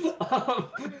thought.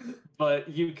 But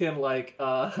you can, like,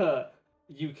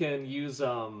 you can use,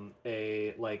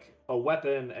 a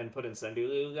weapon and put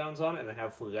incendiary rounds on it and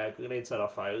have frag grenades set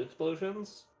off fire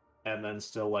explosions, and then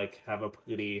still, like, have a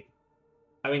pretty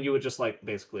I mean, you would just like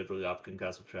basically drop up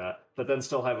concussive shot, but then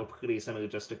still have a pretty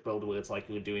synergistic build where it's like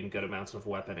you're doing good amounts of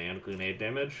weapon and grenade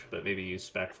damage, but maybe you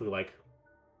spec for like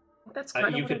That's kind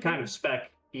of you what I could kind do. of spec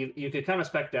you could kind of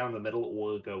spec down the middle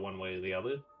or go one way or the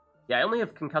other. Yeah, I only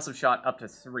have concussive shot up to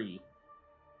 3.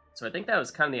 So I think that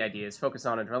was kind of the idea, is focus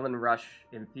on Adrenaline Rush,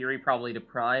 in theory, probably to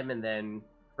Prime, and then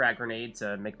Frag Grenade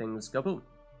to make things go boom.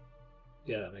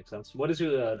 Yeah, that makes sense. What does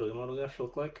your Adrenaline Rush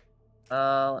look like?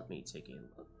 Let me take a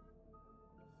look.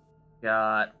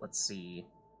 Got, let's see,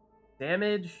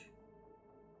 damage,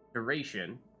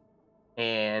 duration,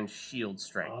 and shield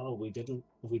strength. Oh, we didn't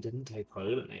take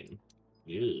hardening.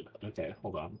 Weird. Okay,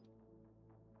 hold on.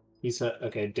 You said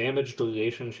okay, damage,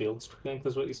 duration, shield strength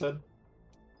is what you said?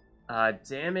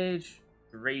 Damage,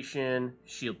 duration,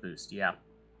 shield boost, yeah.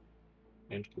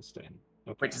 Interesting.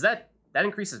 Okay. Wait, does that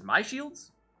increases my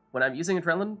shields when I'm using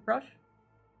Adrenaline Rush?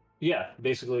 Yeah,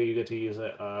 basically you get to use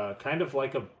it kind of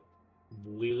like a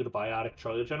weird biotic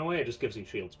charge in a way. It just gives you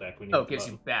shields back when you Oh, hit it gives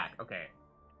the you back, okay.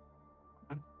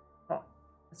 Huh.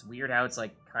 It's weird how it's,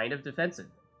 like, kind of defensive.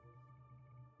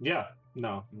 Yeah,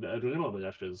 no, the Adrenaline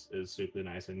Rush is super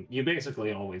nice, and you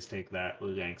basically always take that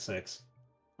with rank 6.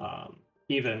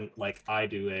 Even, like, I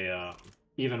do a,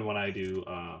 even when I do,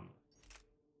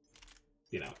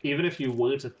 you know, even if you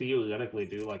were to theoretically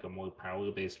do, like, a more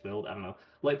power-based build, I don't know,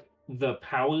 like, the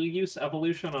power use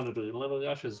evolution on Adrenaline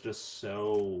Rush is just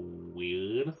so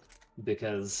weird,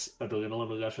 because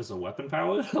Adrenaline Rush is a weapon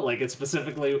power, like, it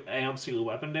specifically amps your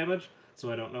weapon damage,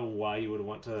 so I don't know why you would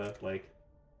want to, like,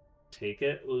 take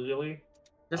it, really.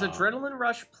 Does Adrenaline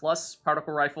Rush plus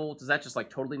Particle Rifle, does that just, like,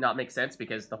 totally not make sense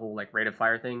because the whole, like, rate of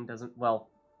fire thing doesn't, well,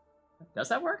 does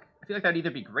that work? I feel like that'd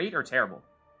either be great or terrible.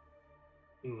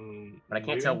 But I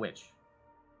can't tell which.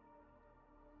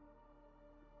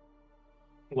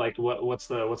 Like, what's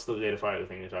the rate of fire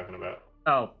thing you're talking about?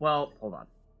 Oh, well, hold on.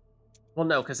 Well,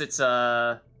 no, because it's,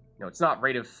 no, it's not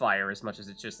rate of fire as much as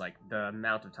it's just, like, the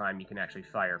amount of time you can actually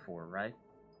fire for, right?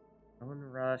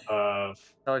 Adrenaline Rush.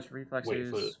 Charge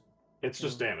reflexes. Wait, it's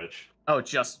just damage. Oh,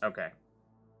 just, okay.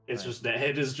 It's Right. just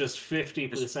it is just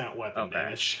 50% weapon okay.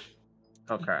 damage.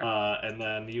 Okay. And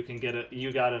then you can get it.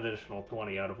 You got an additional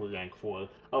 20 out of rank 4.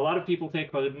 A lot of people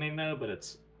take hardening now, but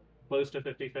it's close to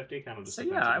 50-50. Kind of just So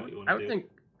depends yeah, on what you want I to would do. think,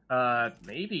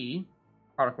 maybe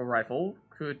Particle Rifle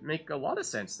could make a lot of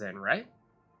sense then, right?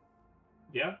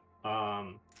 Yeah.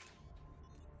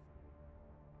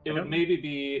 It would maybe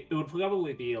be. It would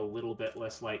probably be a little bit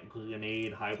less like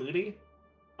grenade hybridy.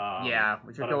 Yeah,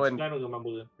 if you're but I'm going, trying to remember.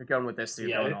 you're going with this, so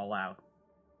you're going all out.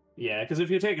 Yeah, because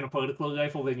if you're taking a particle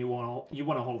rifle, then you want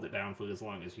to hold it down for as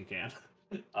long as you can,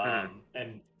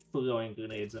 and throwing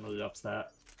grenades and it ups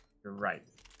that. You're right.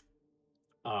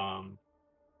 I'm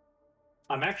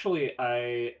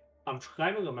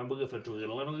trying to remember if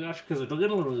Adrenaline Rush, because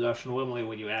Adrenaline Rush normally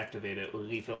when you activate it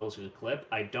refills your clip.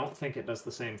 I don't think it does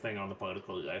the same thing on the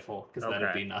particle rifle, because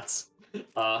that'd be nuts.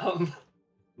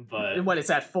 But when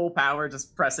it's at full power,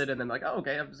 just press it and then like, oh,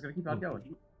 okay, I'm just gonna keep on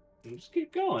going. Just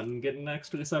keep going, getting an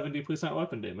extra 70%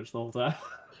 weapon damage the whole time.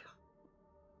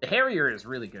 The Harrier is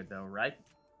really good though, right?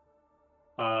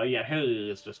 Yeah,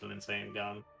 Harrier is just an insane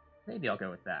gun. Maybe I'll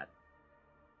go with that.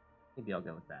 Maybe I'll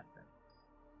go with that then.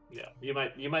 Yeah, you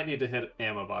might need to hit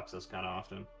ammo boxes kind of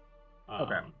often.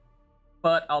 Okay,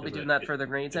 but I'll be doing that for the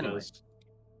grenades anyway.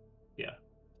 Yeah,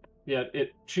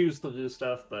 it chews through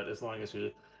stuff, but as long as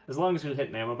you're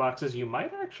hitting ammo boxes, you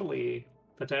might actually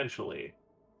potentially,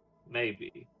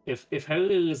 maybe, if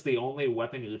Harrier is the only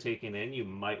weapon you're taking in, you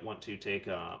might want to take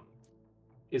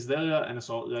Is there an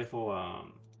assault rifle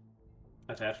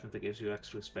attachment that gives you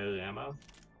extra spare ammo?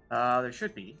 There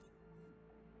should be.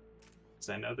 Because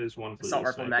I know there's one for assault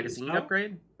rifle magazine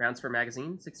upgrade. Rounds per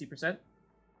magazine, 60%.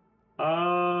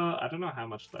 I don't know how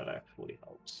much that actually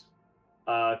helps.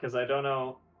 Because I don't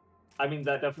know. I mean,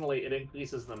 that definitely it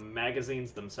increases the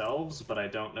magazines themselves, but I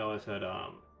don't know if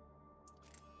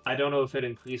it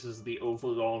increases the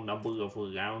overall number of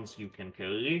rounds you can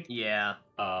carry. Yeah.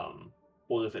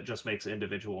 Or if it just makes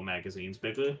individual magazines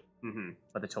bigger. Mm-hmm.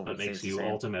 But the total makes you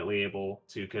ultimately able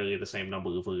to carry the same number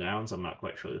of rounds. I'm not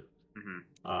quite sure.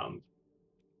 Mm-hmm.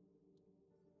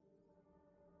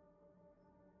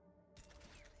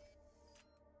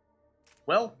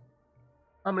 Well,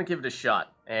 I'm gonna give it a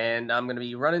shot, and I'm gonna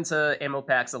be running to ammo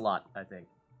packs a lot, I think.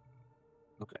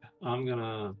 Okay, I'm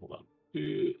gonna hold on.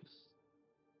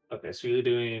 Okay, so you're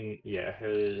doing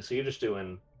so you're just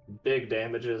doing big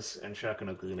damages and chucking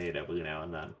a grenade every now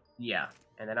and then. Yeah,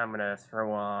 and then I'm gonna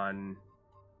throw on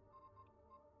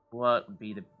what would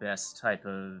be the best type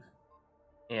of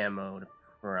ammo to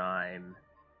prime.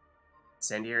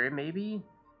 Incendiary, maybe?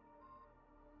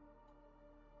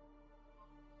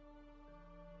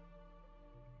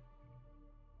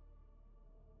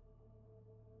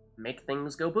 make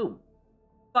things go boom.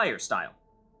 Fire style.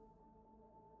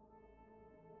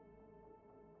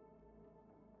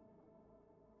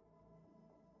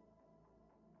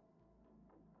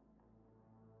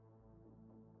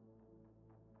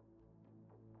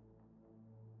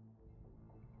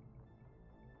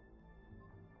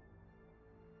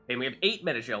 And we have 8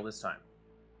 Metagel this time.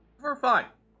 We're fine.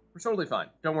 We're totally fine.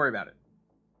 Don't worry about it.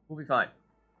 We'll be fine.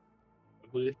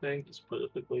 Everything is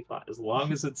perfectly fine. As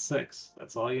long as it's 6.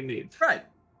 That's all you need. Right.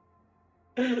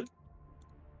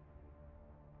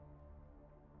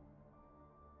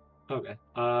 Okay.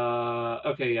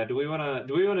 Okay, yeah, do we wanna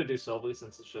do Sylvie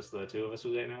since it's just the 2 of us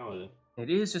right now, or? It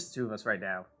is just 2 of us right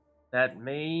now. That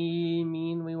may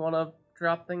mean we want to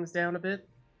drop things down a bit.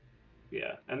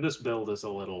 Yeah, and this build is a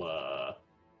little,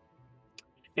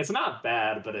 it's not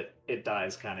bad, but it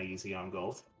dies kind of easy on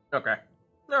gold. Okay.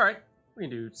 Alright. We can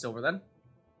do silver then.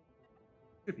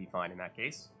 Should be fine in that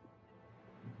case.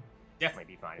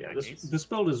 Definitely be fine in that case. This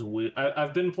build is weird.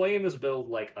 I've been playing this build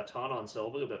like a ton on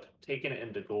silver, but taking it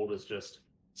into gold is just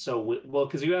so well,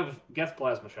 because you have Geth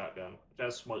Plasma Shotgun, which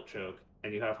has Smart Choke,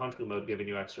 and you have Hunter Mode giving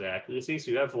you extra accuracy, so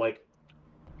you have like...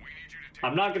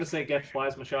 I'm not going to say Geth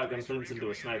Plasma Shotgun turns into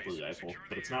a sniper rifle,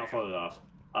 but it's not far off.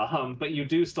 But you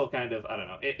do still kind of, I don't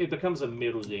know, it becomes a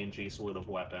mid-rangey sort of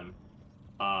weapon.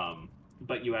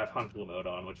 But you have Hunter Mode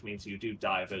on, which means you do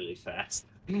die very fast.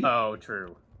 Oh,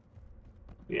 true.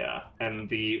 Yeah, and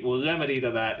the remedy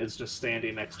to that is just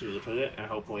standing next to the turret and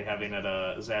hopefully having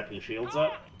it zap your shields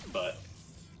up, but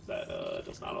that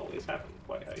does not always happen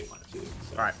quite how you want it to.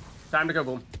 So. Alright, time to go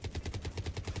boom.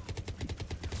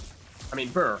 I mean,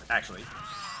 burr, actually.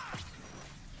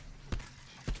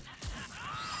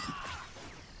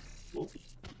 Ooh.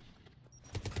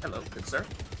 Hello, good sir.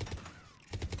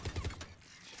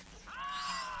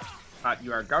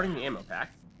 You are guarding the ammo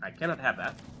pack. I cannot have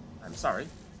that. I'm sorry.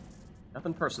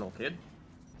 Nothing personal, kid.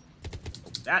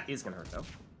 Oh, that is gonna hurt, though.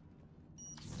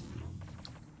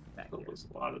 That was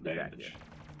a lot of damage.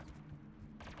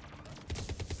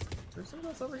 Is there someone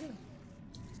else over here?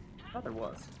 I thought there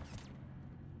was.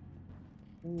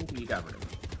 Ooh, you got rid of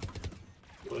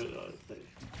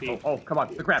him. Oh, come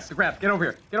on. The grab. Get over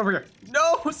here. Get over here.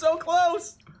 No, so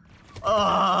close!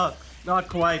 Not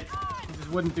quite. He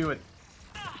just wouldn't do it.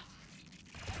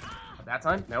 That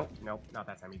time? Nope, not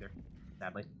that time either.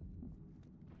 Sadly.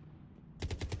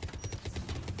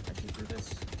 I shoot through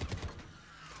this.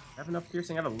 I have enough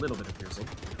piercing? I have a little bit of piercing.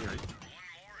 In theory.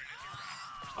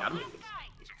 Got him. Some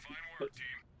fine work,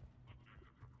 team.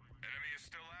 Enemy is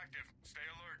still active. Stay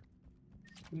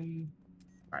alert.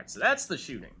 Alright, so that's the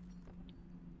shooting.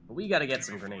 But we gotta get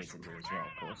some grenades in here as well,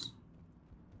 of course.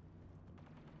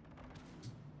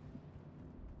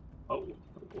 Oh.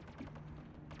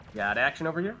 Got action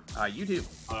over here? You do.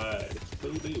 I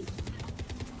still do.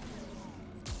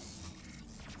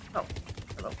 Oh,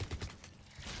 hello.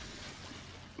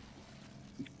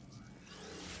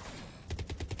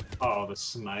 Oh, the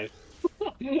snipe.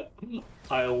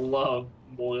 I love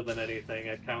more than anything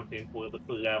accounting for the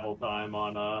travel time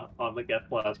on the Geth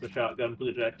Plasma Shotgun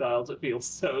projectiles. It feels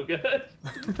so good.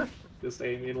 Just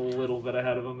aiming a little bit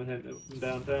ahead of him and hitting him from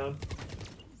downtown.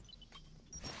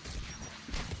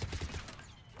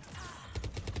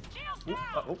 Ooh,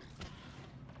 uh-oh.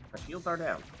 My shields are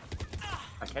down.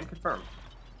 I can confirm.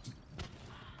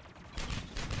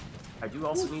 I do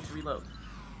also need to reload.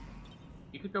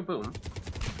 You could go boom.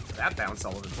 That bounced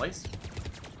all over the place.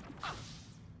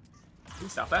 Can you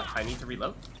stop that? I need to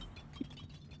reload.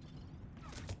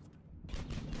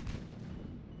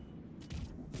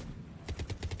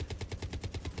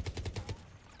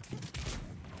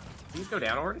 Please go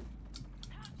down already.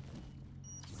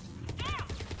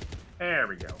 There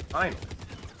we go. Finally.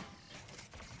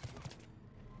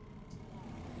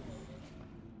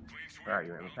 Where are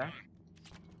you in the pack?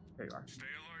 There you are. Stay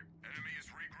alert. Enemy is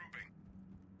regrouping.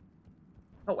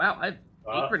 Oh wow, I have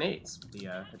 8 grenades with the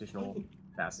additional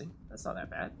capacity. That's not that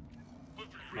bad.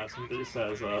 Messenger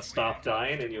says, stop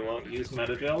dying and you won't use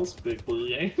metagels. Big blue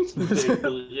game. Big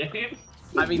blue game.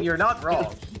 I mean, you're not wrong.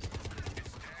 It's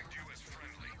tagged you as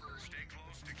friendly. Stay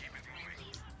close to keep it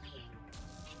moving.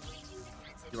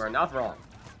 You are not wrong.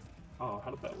 Oh,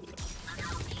 how did that work?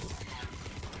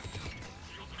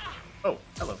 Oh,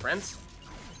 hello, friends.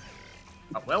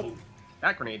 Oh, well,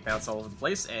 that grenade bounced all over the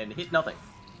place and hit nothing.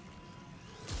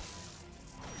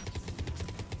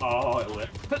 Oh, it lit.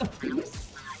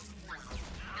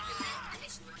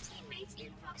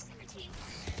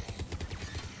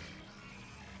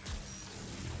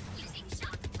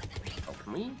 Oh,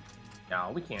 can we?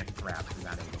 No, we can't grab from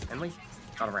that angle, can we?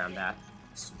 Not around that.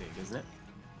 It's too big, isn't it?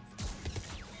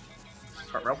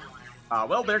 Front row.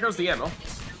 Well, there goes the ammo.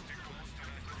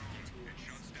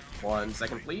 1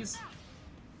 second, please.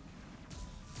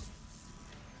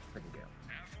 There you go.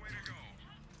 Halfway to go.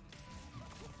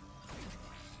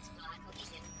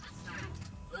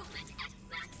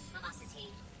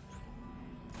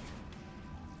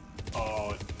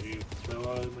 Oh, you there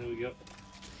we go.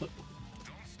 Don't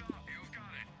stop. You've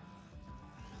got it.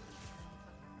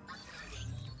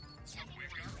 We've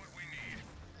got what we need.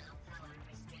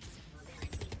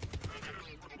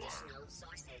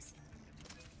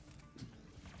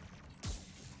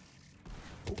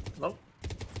 Oh, hello.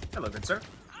 Hello, good sir.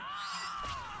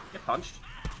 Get punched.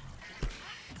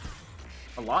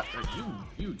 A lot?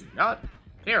 You do not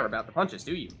care about the punches,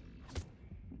 do you?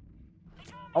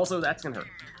 Also, that's gonna hurt.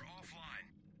 Team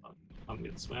member offline. I'm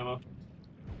getting some ammo.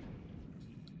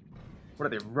 What are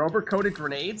they, rubber-coated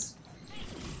grenades?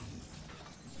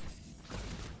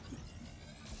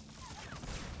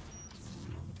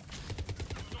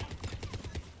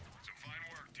 Some fine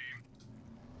work, team.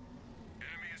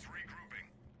 Enemy is regrouping.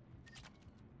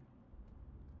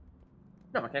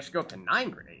 No, I can actually go up to 9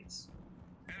 grenades.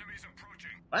 Enemies approaching.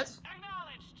 What?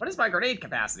 What is my grenade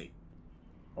capacity?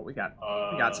 Oh, we got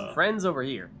some Uh, friends over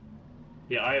here.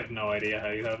 Yeah, I have no idea how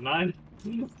you have 9.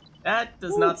 That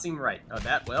does not seem right. Oh,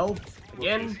 that, well,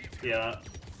 again, Yeah.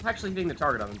 actually hitting the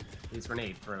target on these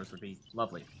grenade throws would be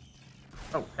lovely.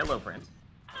 Oh, hello, friend.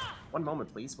 One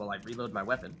moment, please, while I reload my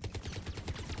weapon.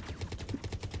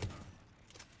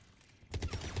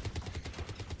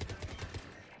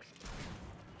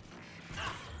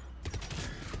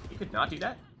 You could not do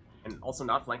that? And also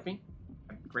not flank me?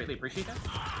 I greatly appreciate that.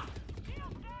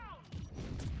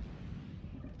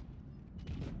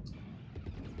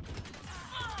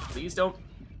 Please don't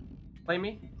play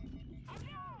me.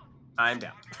 I'm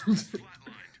down. Flatlined.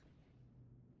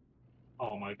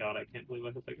 Oh my god, I can't believe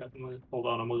I hit that guy from there. Hold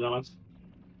on, I'm gonna.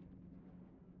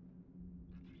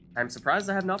 I'm surprised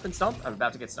I have not been stumped. I'm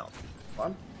about to get stumped.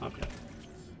 Hold on. Okay.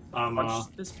 Punch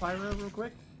this pyro real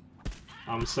quick.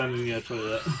 I'm sending you to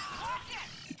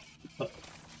that.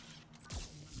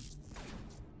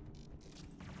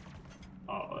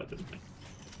 Oh, I didn't think.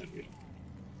 Thank you.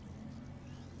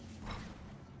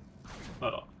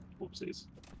 Oh, whoopsies.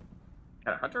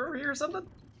 Got a hunter over here or something?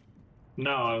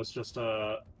 No, I was just,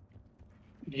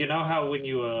 you know how when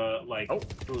you, like, Oh.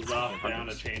 drop down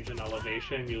a change in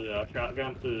elevation, you,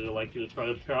 shotgun to, like, your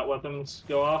shot weapons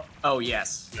go off? Oh,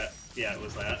 yes. Yeah, it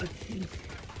was that.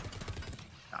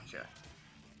 Gotcha.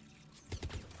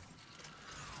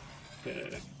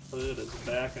 Okay, Hood is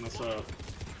backing us up.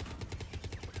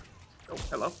 Oh,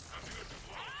 hello.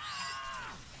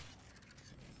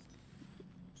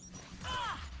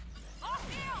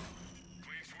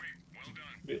 Clean sweep. Well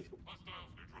done. Beautiful.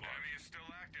 Enemy is still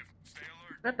active. Stay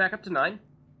alert. Right, back up to 9.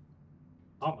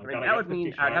 Oh my I mean, god, that I got would 50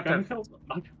 mean I'd have to shotgun have- kills.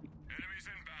 Enemies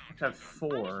inbound. have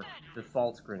 4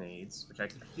 default grenades, which I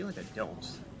feel like I don't.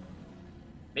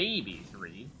 Maybe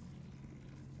 3.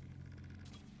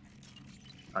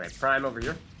 Okay, prime over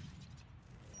here.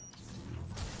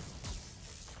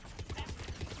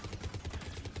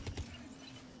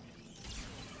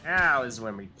 Now is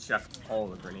when we chuck all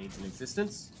the grenades in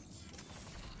existence.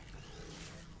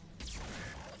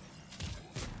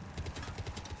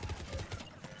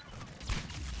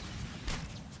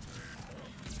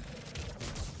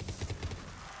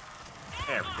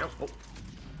 There we go. Oh.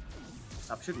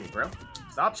 Stop shooting me, bro.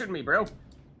 Stop shooting me, bro.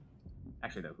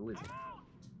 Actually, though, who is it?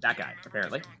 That guy,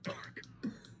 apparently.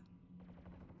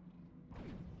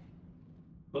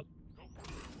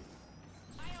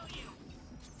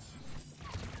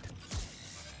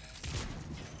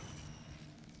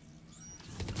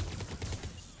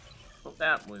 Well,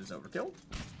 that was overkill.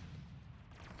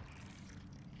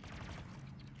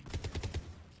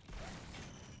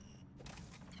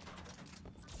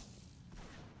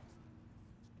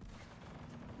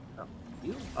 Oh,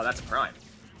 you? Oh, that's a prime.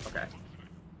 Okay.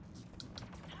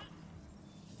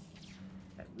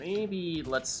 Okay, maybe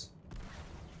let's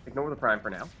ignore the prime for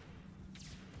now.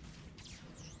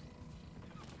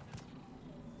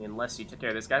 Unless you took care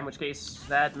of this guy, in which case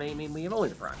that may mean we have only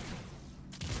the prime.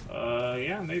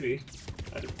 Yeah, maybe.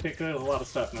 I did pick a lot of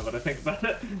stuff now that I think about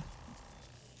it.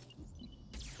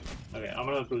 Okay, I'm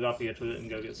gonna drop you to it and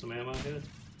go get some ammo here.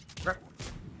 Right.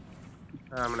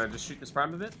 I'm gonna just shoot this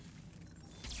prime a bit.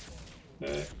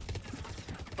 Okay.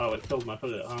 Oh, it killed my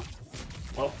turret, huh?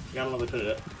 Well, got another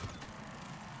turret.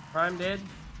 Prime dead.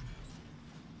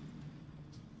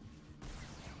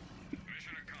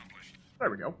 Mission accomplished. There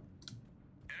we go.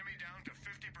 Enemy down to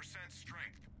 50%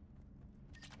 strength.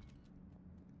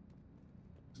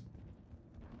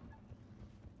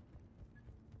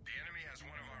 The enemy has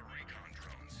one of our recon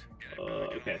drones. Get it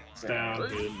back and Okay, move it's down,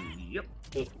 dude. Yep.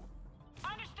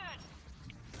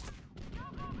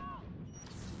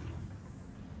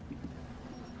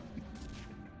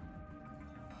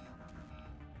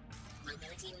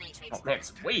 Oh man,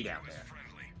 it's way down there.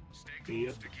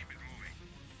 Yep.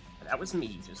 That was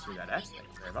me just through that X. Thank you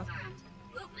very much.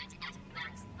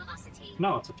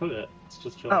 No, it's a turret. It's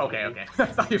just chilling. Oh, okay, okay. I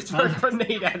thought you were throwing a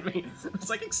grenade at me. I was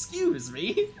like, excuse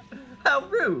me? How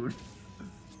rude.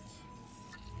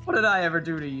 What did I ever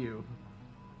do to you?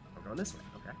 I'm going this way,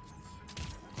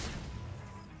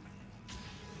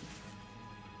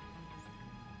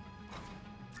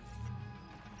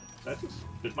 okay.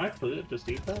 Did my turret just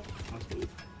eat that? That's weird.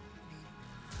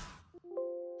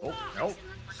 Oh, no.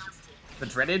 The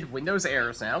dreaded Windows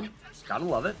error sound. Gotta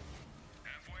love it.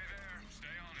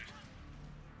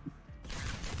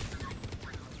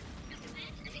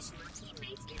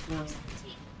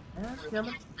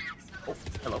 Oh,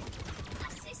 hello.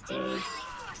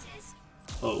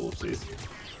 Oh, whoopsies.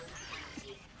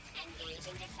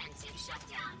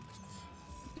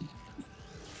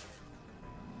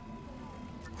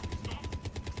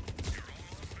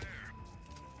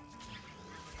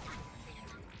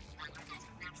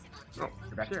 Oh,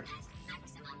 you're back here.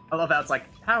 I love how it's like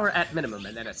power at minimum,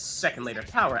 and then a second later,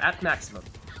 power at maximum.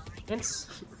 Hence,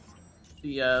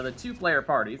 the two-player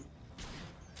parties.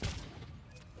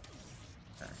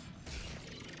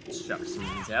 Let's chuck some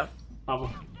of these out.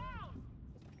 I'm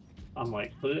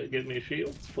like, give me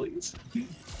shields, please.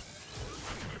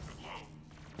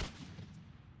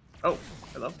 Oh,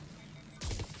 hello.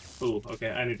 Ooh, okay,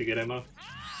 I need to get ammo.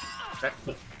 Okay.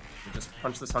 Just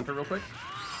punch this hunter real quick.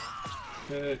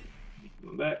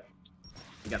 Back.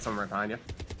 We got someone right behind you.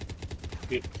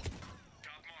 Yep. Top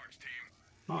marks, team.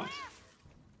 Nice.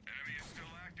 Enemy is still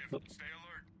active. Stay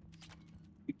alert.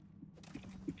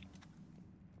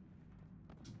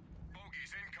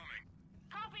 Bogeys incoming.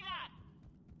 Copy that.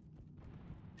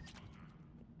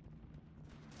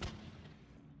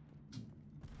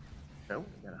 No, we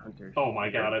got a hunter. Oh my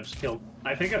god, I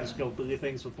think I just killed 3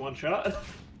 things with 1 shot.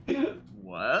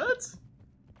 What?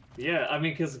 Yeah, I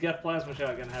mean, because Geth Plasma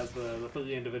Shotgun has the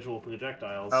 3 individual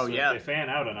projectiles. Oh, so yeah. if they fan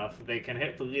out enough, they can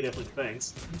hit 3 different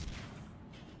things.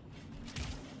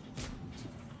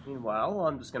 Meanwhile,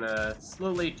 I'm just gonna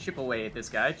slowly chip away at this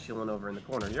guy chilling over in the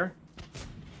corner here.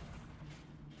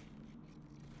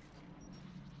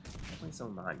 Definitely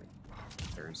someone behind me.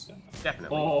 There's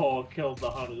definitely. Oh, killed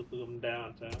the hunter from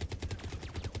downtown.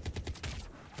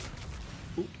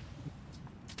 Oop.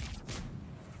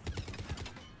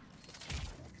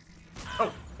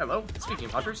 Oh, hello. Speaking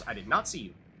of hunters, I did not see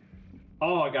you.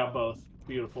 Oh, I got both.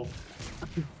 Beautiful.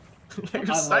 You're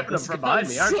I sniping them love from this behind gun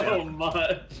me, aren't so you?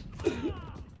 much.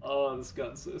 Oh, this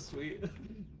gun's so sweet.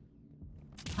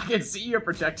 I can see your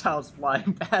projectiles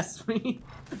flying past me.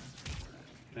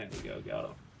 There we go, got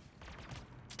him.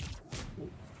 Ooh.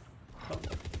 Oh,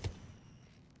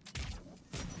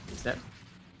 He's dead.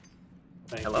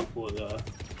 Hello?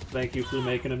 Thank you for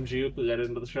making him juke right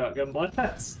into the shotgun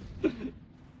blast. Hold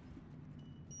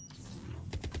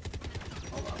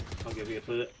on, I'll give you a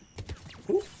foot.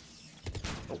 Ooh.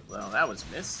 Oh, well, that was a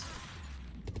miss.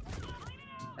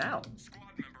 Ow. Squad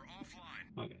member offline.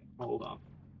 Okay, hold on.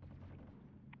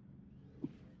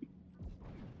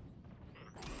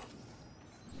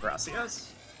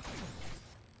 Gracias.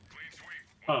 Clean sweep.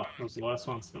 Oh, that was the last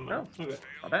one. So No. Okay,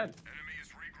 Not bad. Enemy is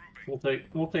regrouping.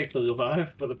 we'll take the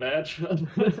revive for the badge. Enemies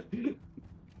inbound.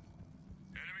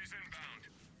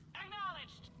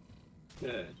 Acknowledged.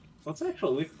 Good. Let's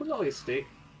actually we've put all these staked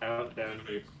out down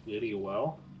here pretty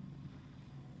well.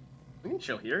 We can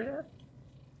chill here, yeah?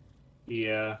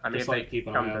 Yeah, I mean, just if like they keep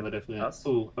an come eye on to the different. us.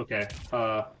 Ooh, okay.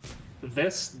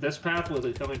 This path where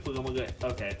they're coming from.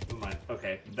 Okay, never mind.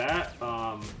 Okay, that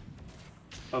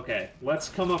okay, let's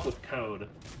come up with code.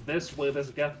 This where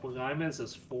this Geth Prime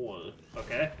is 4.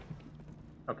 Okay.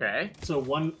 Okay. So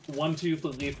 1, 2,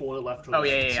 3, 4 left. To Oh, right.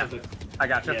 yeah, yeah, So yeah. I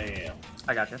gotcha. yeah.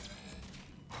 I gotcha.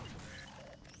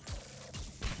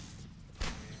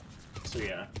 So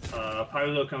yeah,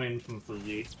 Pyro coming from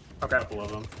 3. Okay. A couple of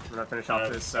them. I'm gonna finish off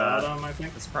this, I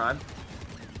think. this prime.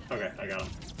 Okay, I got him.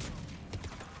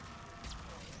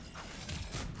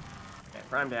 Okay,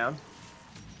 prime down.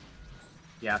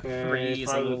 Yeah, Okay, 3 is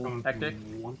a Pyro little coming hectic.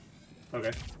 from 1.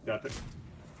 Okay, got it.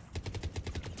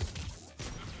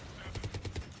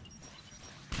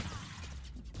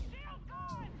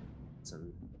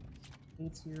 Some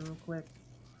hits here real quick.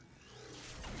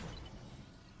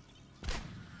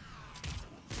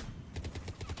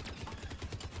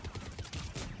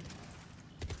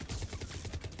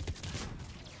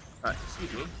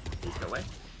 Excuse me. Please go away.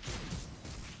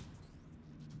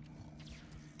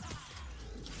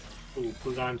 Ooh,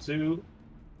 Prime 2.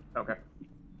 Okay.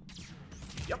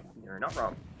 Yep, you're not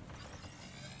wrong.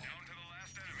 Down to the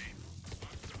last enemy.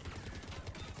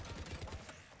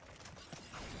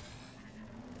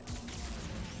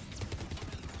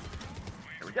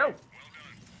 Yo!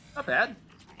 Not bad.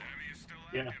 Enemy is still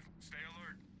Yeah. active. Stay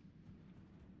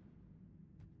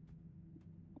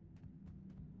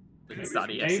alert. It's not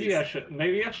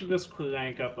Maybe I should just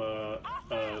crank up a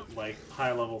like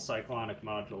high level cyclonic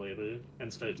modulator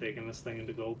and start taking this thing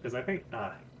into gold, because I think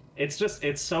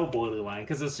it's so borderline,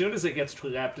 because as soon as it gets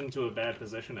trapped into a bad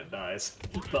position it dies.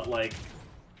 But like,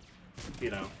 you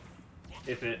know,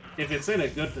 if it's in a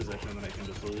good position then it can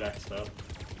just wreck stuff.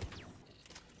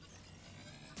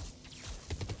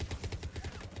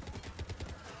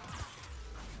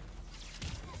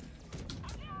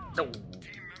 No.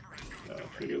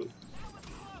 Shoot.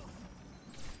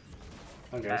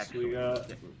 Okay, so we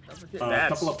got a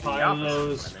That's couple of the opposite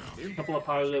pyros, of what I meant to do. couple of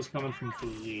pyros coming from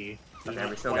 3. They're Okay, we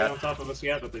not still quite got- on top of us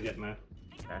yet, but they're getting there.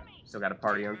 Okay, still got a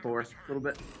party on 4 a little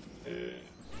bit.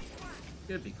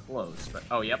 Could be close, but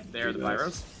oh, yep, there are the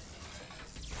pyros.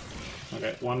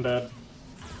 Okay, one dead.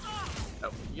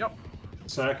 Oh, yep.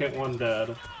 Second one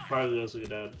dead. Pyros are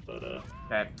dead, but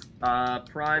Okay,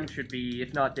 Prime should be,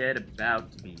 if not dead,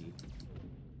 about to be.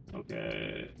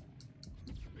 okay.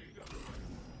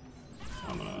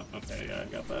 Okay, yeah, I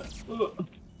got that. Ugh.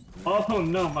 Oh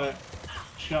no, my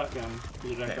shotgun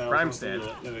projectile. Prime's dead.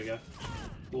 There we go.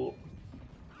 Cool.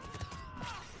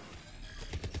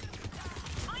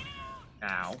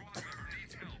 Ow.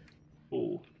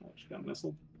 Ooh, I just got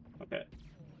missiled. Okay.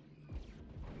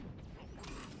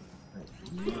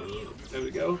 There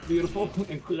we go. Beautiful.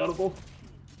 Incredible.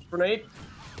 Grenade.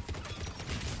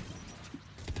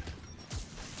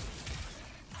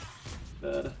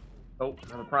 Dead. Oh,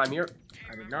 another Prime here.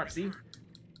 I did not see.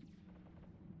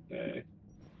 Okay.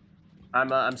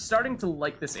 I'm starting to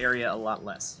like this area a lot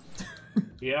less.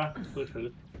 Yeah, for sure.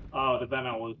 Oh, did that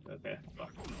not work? Okay.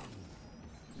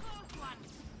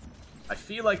 I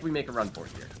feel like we make a run for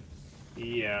it here.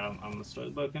 Yeah, I'm gonna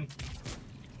start looking.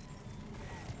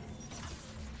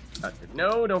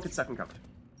 No, don't get stuck in cover.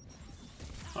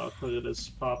 Turret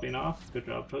is popping off. Good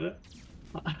job, Turret.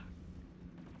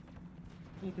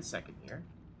 Take a second here.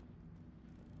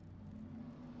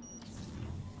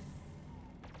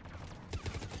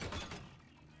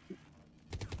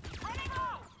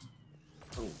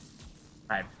 Oh,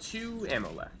 I have 2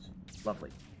 ammo left. Lovely.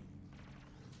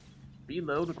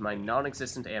 Reload with my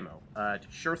non-existent ammo.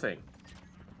 Sure thing.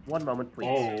 One moment, please.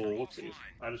 Oh, whoopsies.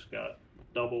 I just got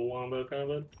double wombo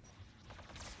combo.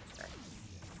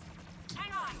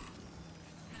 Hang on.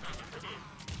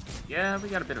 Yeah, we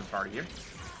got a bit of a party here.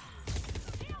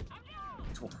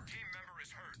 Team member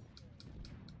is hurt.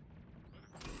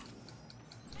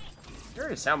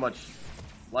 Curious how much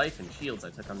life and shields I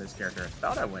took on this character. I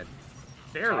thought I went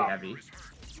fairly heavy.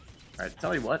 Alright,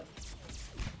 tell you what.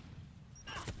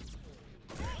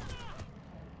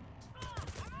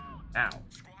 Ow.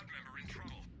 Squad member in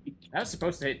trouble. I was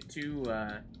supposed to hit two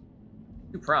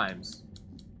primes.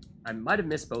 I might have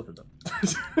missed both of them.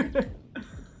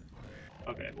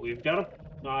 Okay, we've got a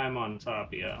prime on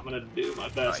top here. I'm gonna do my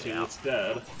best yeah. here. It's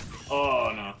dead.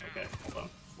 Oh, no. Okay, hold on.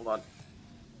 Hold on.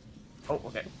 Oh,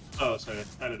 okay. Oh, sorry.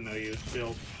 I didn't know you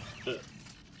killed.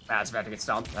 I was about to get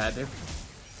stomped. I had to.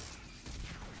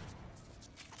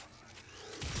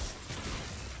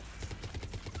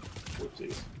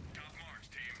 Whoopsies. Top marks,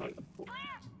 team. Okay, cool.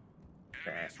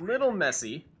 Okay. Little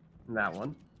messy in that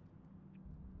one.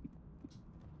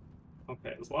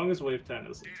 Okay, as long as wave 10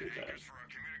 isn't too bad. Indicators for our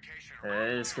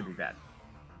communication. This could be bad.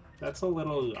 That's a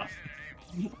little rough.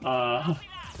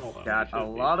 Hold on. Got a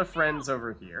lot of friends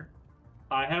over here.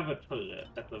 I have a turret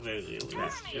at the very least,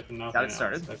 if nothing Got it else.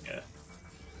 started. Okay.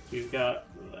 You've got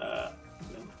that.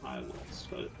 Then I will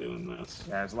start doing this.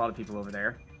 Yeah, there's a lot of people over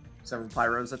there. Several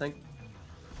pyros, I think.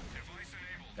 Device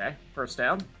enabled. Okay, first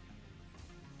down.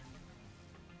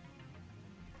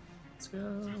 Let's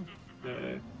go.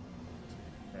 Okay.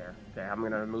 There. Okay, I'm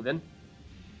gonna move in.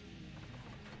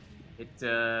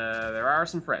 There are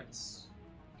some friends.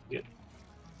 Yep.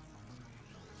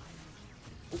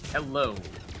 Oh, hello,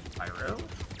 pyro.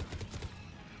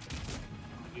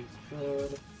 He's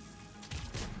dead.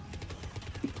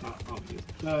 He's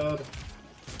dead.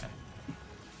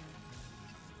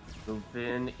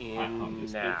 Moving in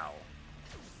he's now.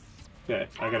 Okay,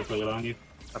 I gotta put it on you.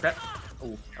 Okay.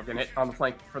 Oh, I'm getting hit on the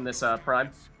flank from this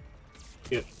prime.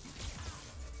 Yep.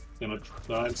 Gonna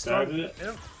try and stagger it.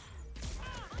 Yep.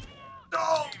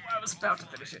 Oh, I was about to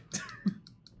finish it.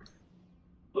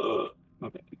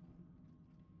 Okay.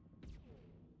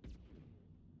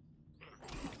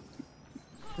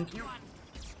 Thank you.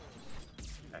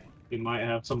 Okay. You might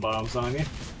have some bombs on you.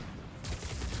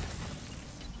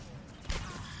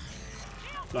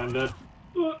 I'm dead.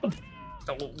 Oh,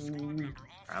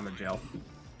 I'm in jail.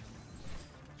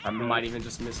 I might even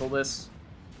just missile this.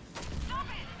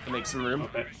 to make some room.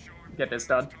 Okay. Get this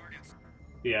done.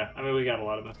 Yeah, I mean, we got a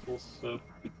lot of missiles, so...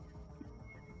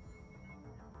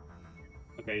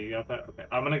 Okay, you got that? Okay,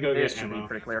 I'm gonna go This get should be ammo.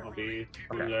 pretty clear. I'll be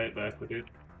Okay. right back with you.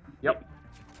 Yep.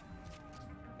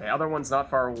 The other one's not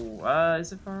far away.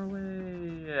 Is it far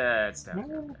away? Yeah, it's down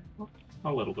here. Okay.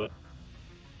 A little bit.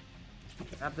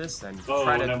 Have this, then Oh,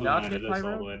 try to never not mind, get it is all the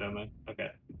pyro. way down there.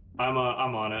 Okay. I'm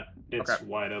on it. It's Okay.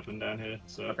 wide open down here,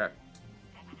 so... Okay.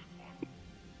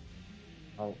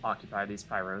 I'll occupy these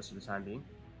pyros for the time being.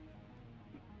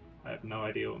 I have no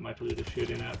idea what my food is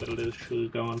shooting at, but it is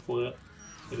going for it.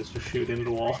 It is just shooting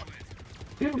the wall.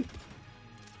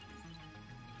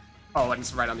 Oh, and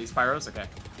it's right on these pyros? Okay.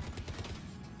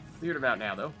 Cleared them out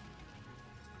now, though.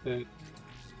 Okay.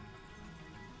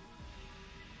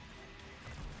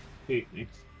 Peek me.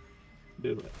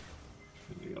 Do it.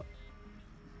 There we go.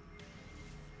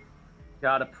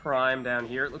 Got a prime down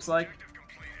here, it looks like.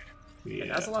 Yeah. Okay,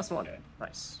 that's the last one. Okay.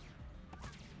 Nice.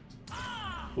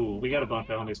 Ooh, we got a bunch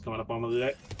of homies coming up on the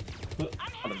right.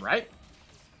 On the right?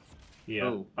 Yeah.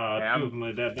 Ooh, Two yeah, of them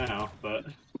are dead now, but...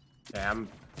 Yeah, I'm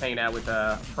hanging out with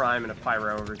a prime and a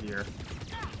pyro over here.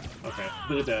 Okay,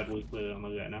 they're dead. We clear on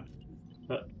the right now.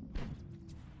 But...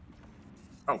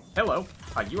 Oh, hello.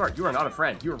 You are not a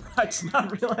friend. You were I did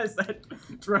not realize that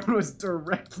drone was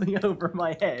directly over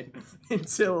my head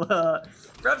until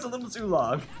perhaps a little too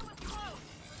long.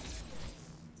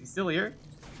 Is he still here?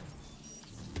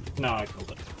 No, I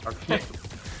killed it. Okay.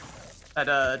 That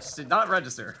just did not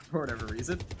register for whatever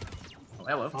reason. Oh,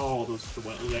 hello. Oh, those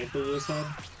went right through this head?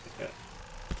 Okay.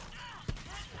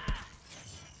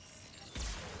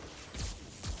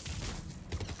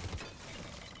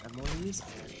 Have more of these.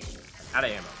 Out of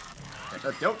ammo.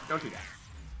 Okay, don't do that.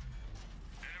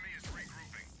 Enemy is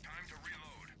regrouping. Time to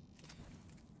reload.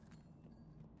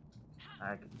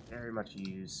 I could very much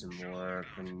use some more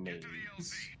grenades.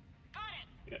 Got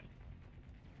it. Yeah.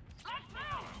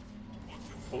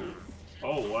 Let's move.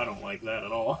 Oh, I don't like that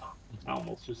at all. I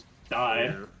almost just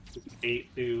died. Ew. Just ate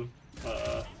two,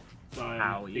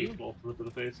 Ow, you. ate both to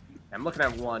the face. I'm looking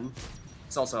at one.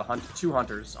 It's also two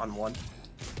hunters on one.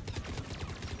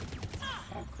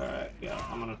 Okay, yeah,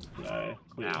 I'm gonna clear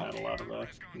Ow. out a lot of the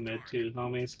mid-2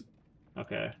 homies.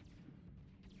 Okay.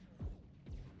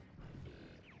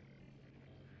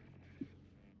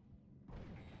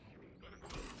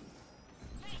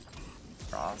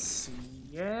 Cross,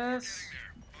 yes.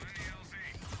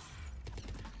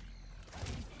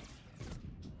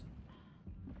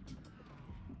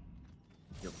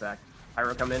 Go back.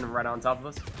 Pyro coming in right on top of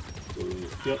us. Ooh,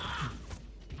 yep.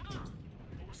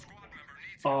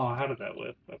 Oh, how did that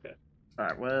whip? Okay.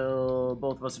 Alright, well,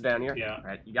 both of us are down here. Yeah.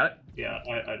 Alright, you got it? Yeah,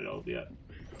 I know, yeah.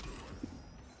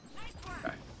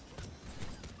 Okay.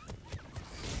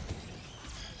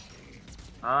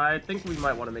 I think we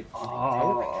might want to make...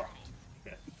 Oh.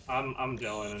 Okay. I'm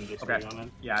gelling and just Okay. waiting on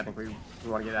it. Yeah, I think we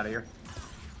want to get out of here.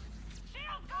 Shield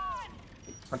gone.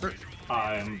 Hunter?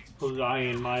 I'm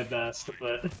trying my best,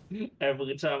 but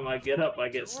every time I get up, I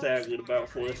get staggered about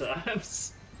 4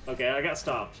 times. Okay, I got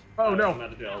stopped. Oh, no. I'm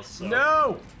out of jail, so...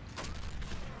 No!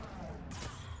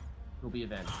 Will be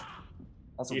avenged.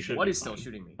 Also, You should what be is still fine.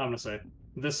 shooting me? I'm gonna say,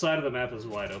 this side of the map is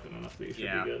wide open enough that you should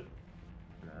Yeah. be good.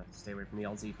 I'm gonna stay away from the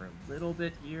LZ for a little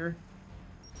bit here.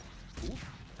 Ooh.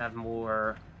 Have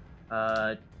more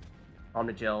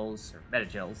omnigels or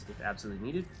metagels if absolutely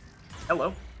needed.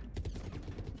 Hello.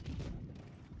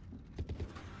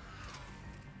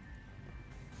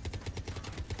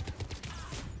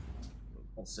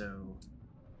 Also,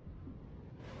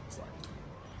 it's like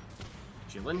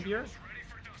chillin' here. Ready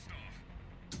for dust off.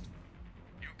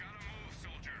 You gotta move,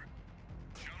 soldier.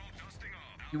 Shuttle dusting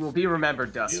off. You will be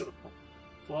remembered, Dust. Beautiful.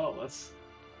 Flawless.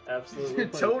 Absolutely.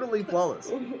 perfect. Totally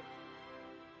flawless.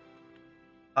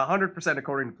 100%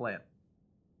 according to plan.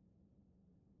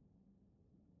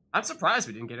 I'm surprised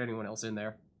we didn't get anyone else in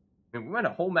there. I mean, we went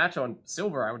a whole match on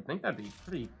silver. I would think that'd be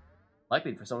pretty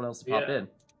likely for someone else to pop Yeah. in.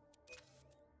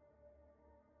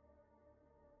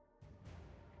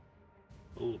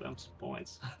 Ooh, them some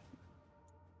points.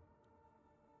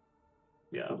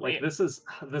 Yeah, like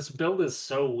this build is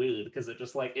so weird because it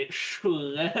just like it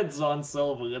shreds on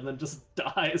silver and then just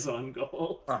dies on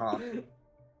gold. Uh-huh.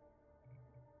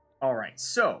 All right,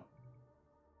 so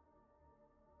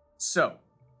I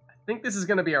think this is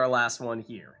going to be our last one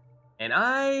here. And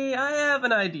I have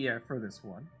an idea for this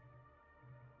one.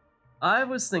 I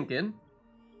was thinking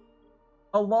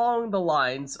along the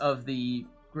lines of the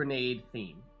grenade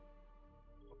theme.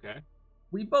 Okay.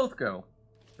 We both go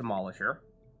Demolisher,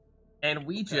 and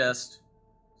we just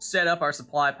set up our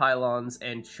supply pylons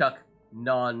and chuck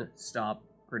non-stop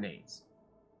grenades.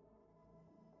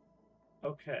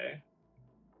 Okay.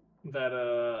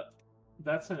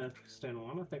 That's an interesting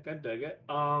one. I think I dig it.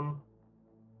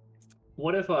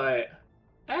 What if I?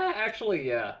 Actually,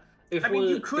 yeah. I mean,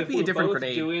 you could be a we're different both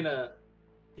grenade. doing a,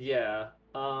 yeah.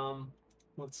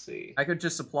 Let's see. I could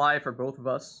just supply for both of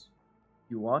us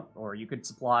if you want, or you could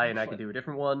supply and I could do a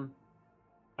different one.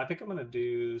 I think I'm gonna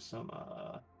do some.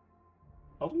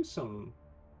 I'll do some.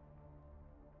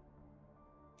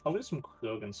 I'll do some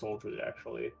Krogan soldiers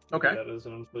actually. Okay. That is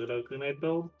an included grenade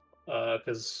build.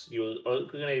 Because your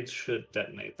grenades should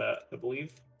detonate that, I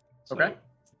believe. So. Okay.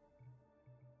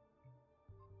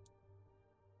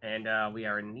 And we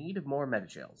are in need of more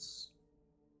metashells.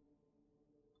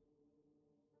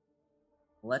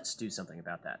 Let's do something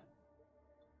about that.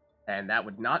 And that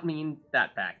would not mean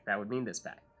that pack. That would mean this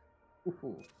pack.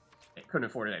 Ooh. It couldn't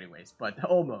afford it anyways, but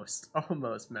almost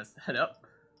messed that up.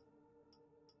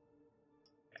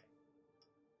 Okay.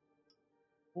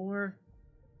 4.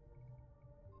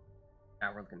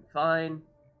 Now we're looking fine.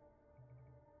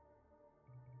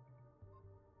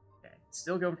 Okay,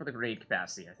 still going for the grenade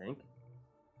capacity, I think.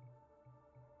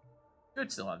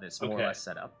 Should still have this more or less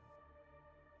set up.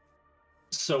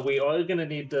 So we are gonna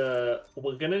need to.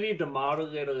 We're gonna need to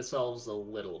moderate ourselves a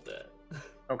little bit.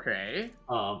 Okay.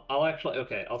 I'll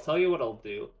tell you what I'll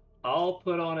do. I'll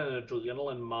put on an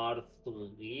adrenaline mod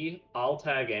 3. I'll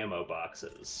tag ammo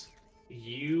boxes.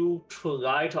 You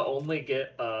try to only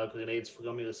get grenades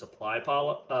from your supply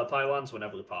pylons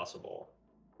whenever possible.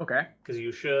 Okay. Because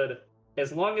you should,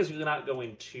 as long as you're not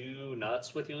going too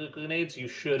nuts with your grenades, you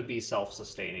should be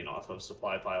self-sustaining off of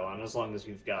supply pylon. As long as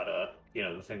you've got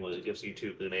the thing where it gives you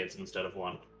 2 grenades instead of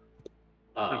 1.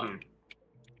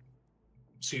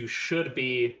 So you should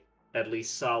be at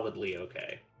least solidly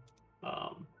okay.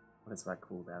 What is that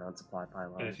cooldown on supply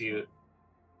pylon? And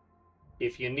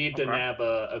if you need to nab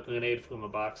a grenade from a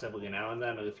box every now and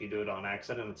then, or if you do it on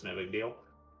accident, it's no big deal.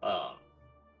 But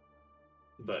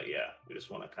yeah, we just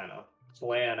want to kind of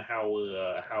plan how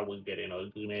we're getting our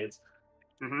grenades.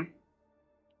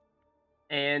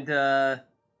 And I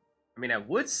mean, I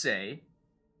would say,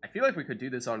 I feel like we could do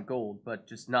this on gold, but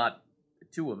just not the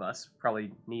 2 of us.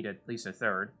 Probably need at least a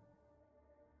 3rd.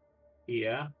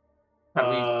 Yeah.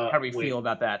 How do we feel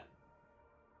about that?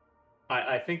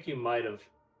 I think you might have.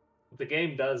 The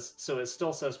game does, so it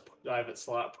still says private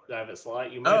slot.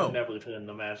 You might have never turned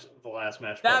the last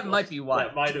match. That might be why.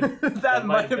 That might have. that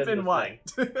might have been why.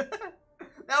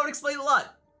 That would explain a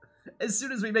lot. As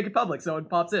soon as we make it public, someone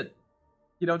pops in.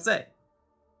 You don't say.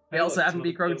 They also happen to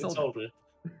be Krogan soldier.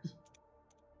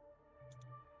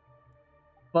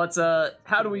 But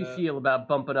how do we feel about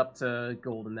bumping up to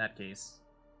gold in that case?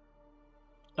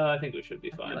 I think we should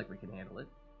be fine. I feel like we can handle it.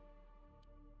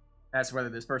 As to whether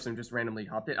this person just randomly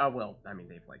hopped in. Oh, well, I mean,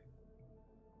 they've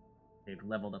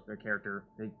leveled up their character.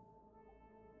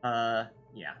 Yeah,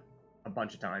 a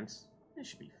bunch of times. They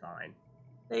should be fine.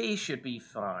 They should be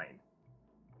fine.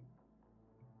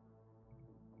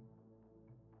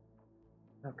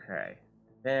 Okay.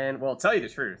 Then, well, I'll tell you the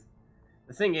truth.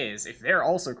 The thing is, if they're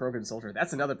also Krogan soldier,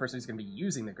 that's another person who's going to be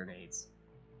using the grenades.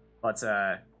 But,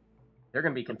 they're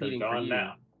going to be competing for you.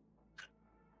 Now.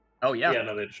 Oh, yeah. Yeah,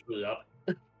 no, they just blew up.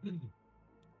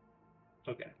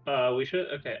 Okay. We should.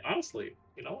 Okay. Honestly,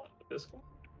 you know what? This one.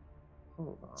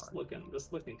 Hold on.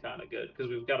 This looking kind of good because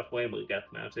we've got a flame with Geth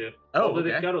now too. Oh, although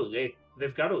okay.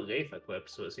 they've got a Wraith equipped,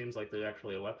 so it seems like they're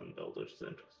actually a weapon build, which is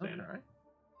interesting.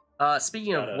 Okay.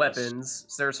 Speaking of weapons,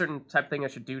 is there a certain type of thing I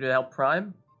should do to help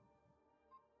Prime?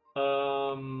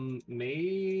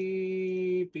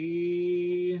 Maybe.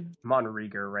 I'm on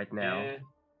Rieger right now.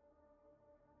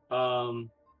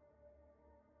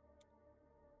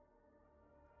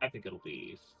 I think it'll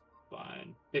be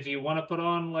fine. If you want to put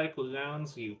on, like,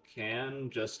 rounds, you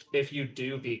can. Just, if you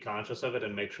do, be conscious of it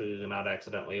and make sure you're not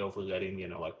accidentally overletting,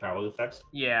 like, power effects.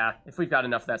 Yeah, if we've got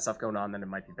enough of that stuff going on, then it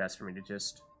might be best for me to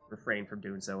just refrain from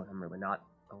doing so. I'm really not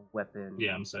a weapon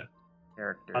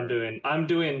character. I'm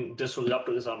doing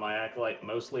disruptors on my Acolyte,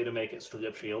 mostly to make it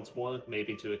strip shields more,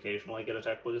 maybe to occasionally get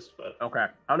attack boost, but... Okay.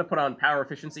 I'm gonna put on power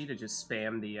efficiency to just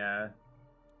spam the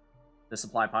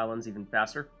supply pylons even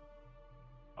faster.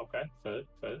 Okay, fair.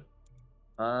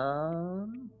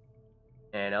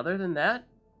 And other than that,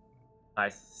 I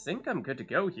think I'm good to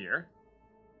go here.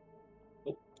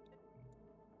 Oh.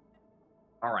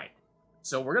 Alright.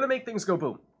 So we're gonna make things go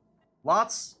boom.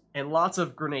 Lots and lots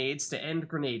of grenades to end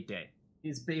grenade day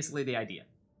is basically the idea.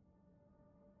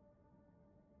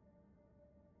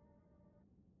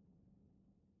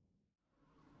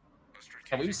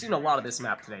 And we've seen a lot of this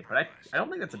map today, but I don't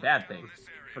think that's a bad thing.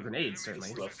 For grenades, certainly.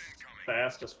 It's the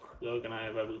fastest Krogan I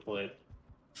have ever played.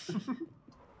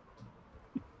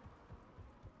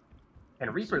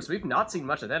 And Reapers, we've not seen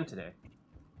much of them today.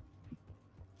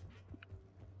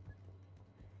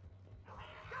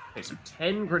 Okay, so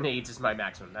 10 grenades is my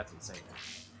maximum. That's insane.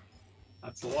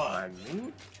 That's a lot. I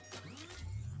mean,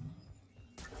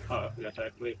 Oh, I forgot to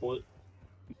activate for it.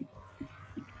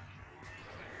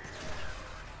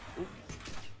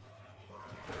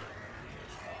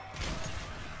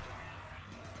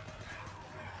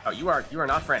 oh, you are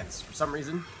not friends. For some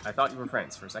reason, I thought you were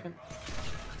friends for a second.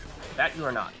 That you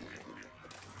are not.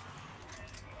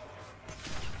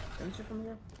 Damage it from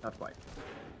here? Not quite.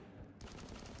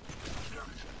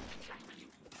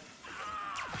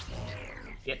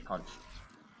 Get punched.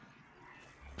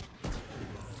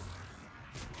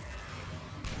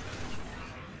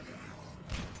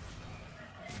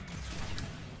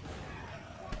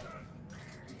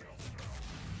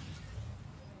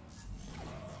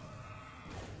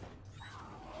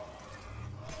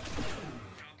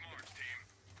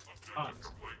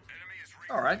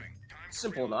 Alright.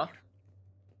 Simple enough.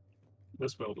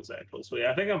 This build is actually sweet.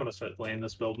 I think I'm gonna start playing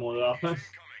this build more often.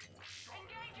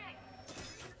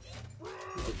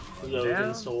 Load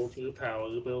and soul to the power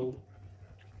of the build.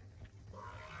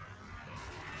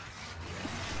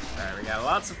 Alright, we got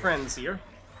lots of friends here.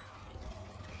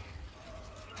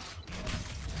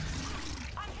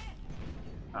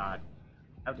 How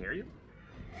dare you?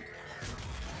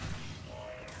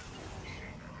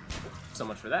 So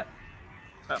much for that.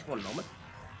 One moment.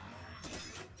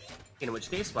 In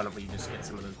which case, why don't we just get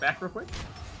some of those back real quick?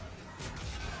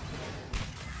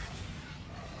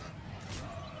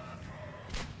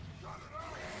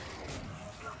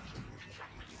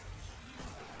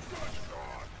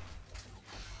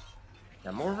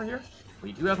 Got more over here?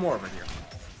 We do have more over here.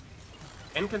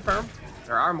 Can confirm,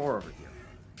 there are more over here.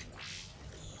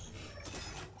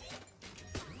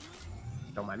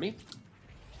 Don't mind me.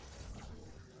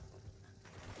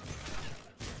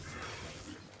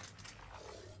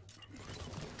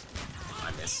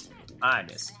 I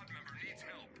miss.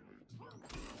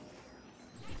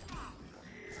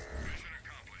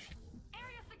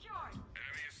 Area secured.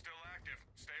 Enemy is still active.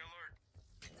 Stay alert.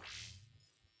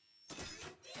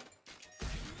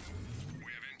 We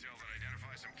have intel that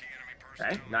identifies some key enemy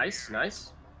personnel. Okay,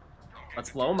 nice. Let's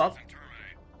blow them up.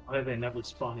 Why did they never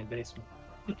spawn in basement?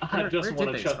 Where I just did want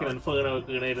to they chuck spawn? an Inferno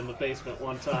grenade in the basement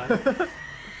one time.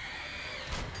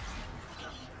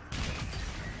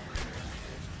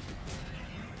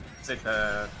 Is it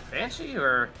the Banshee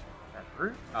or that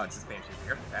brute? Oh, it's this Banshee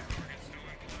here. Okay.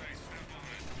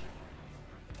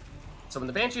 So when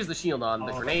the Banshee is the shield on,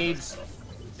 the grenades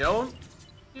don't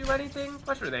do anything?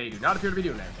 Question, they do not appear to be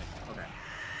doing anything. Okay.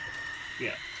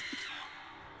 Yeah.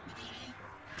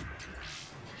 In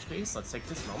which case, let's take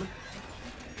this moment.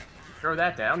 Throw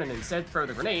that down, and instead throw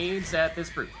the grenades at this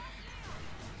brute.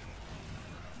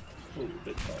 Ooh,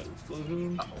 big fire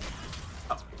explosion.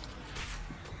 Uh-oh.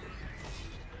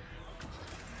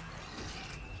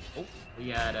 Oh, we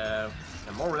had, and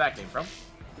more where that came from.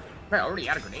 I already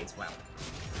out of grenades. Wow.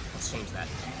 Let's change that.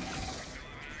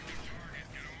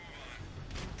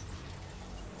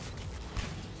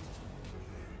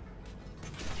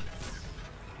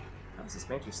 How is this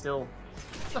Banshee still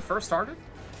the first target?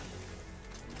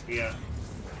 Yeah.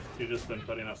 She's just been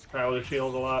putting up power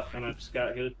shield a lot, and I just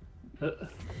got good. Target's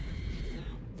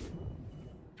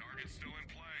still in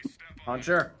play. Step on it.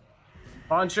 Puncher.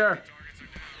 Puncher. Targets are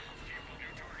down.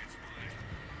 New targets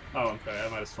spotted. Oh, I'm sorry.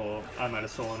 I might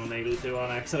have stolen an 82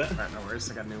 on accident. Alright, no worries.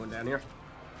 I got a new one down here.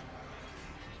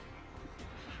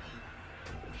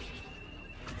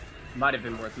 Might have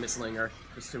been worth missling her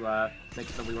just to make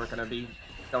it so we weren't going to be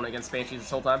going against Banshees this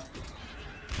whole time.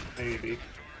 Maybe.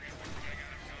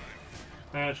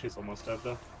 She's almost dead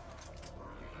though.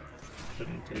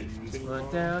 Shouldn't take too long.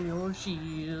 Put down your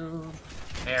shield.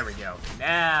 There we go.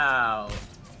 Now.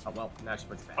 Oh well, now she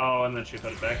puts it back. Oh, and then she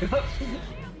put it back up.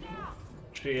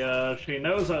 She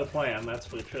knows our plan, that's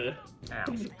for sure. Ow.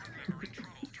 Target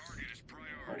is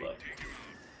priority. Hold up.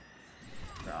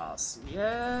 Cross.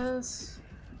 Yes.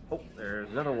 Oh, there's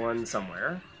another one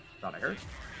somewhere. Thought I heard.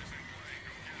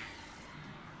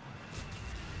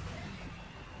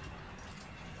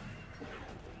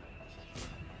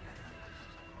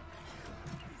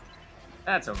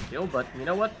 That's overkill, but you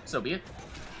know what? So be it.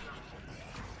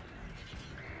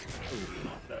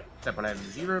 Ooh. Except when I have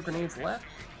 0 grenades left.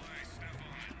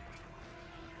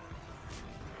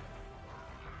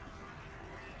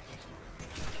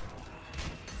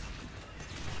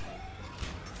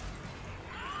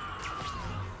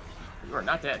 You are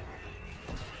not dead.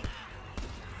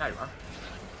 Now you are.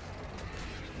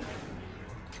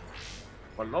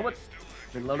 One moment.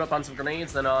 We can load up on some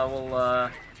grenades, then I will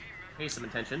pay some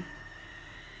attention.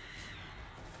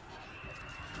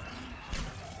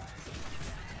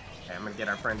 Okay, I'm gonna get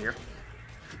our friend here.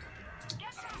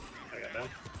 I got down.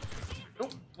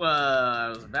 I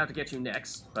was about to get you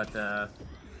next, but, hold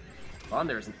on,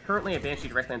 there's currently a Banshee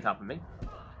directly on top of me.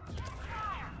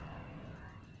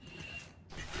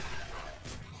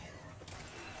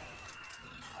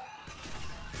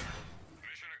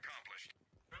 Mission accomplished.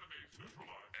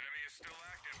 Enemy is still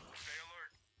active. Stay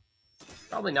alert.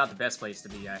 Probably not the best place to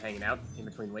be hanging out in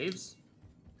between waves.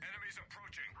 Enemies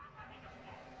approaching.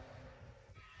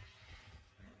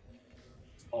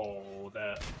 Oh,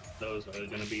 those are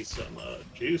gonna be some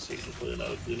juicy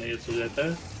little grenades right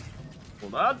there.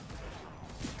 Hold on.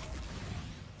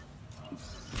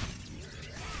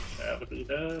 Have a do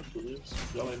that, please.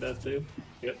 Going that too.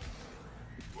 Yep.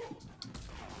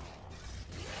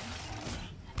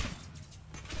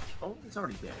 Oh, it's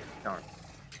already dead. Darn.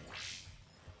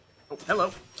 Oh, hello.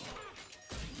 Can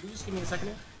you just give me a second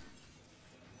here?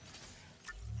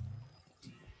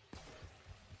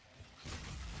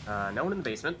 No one in the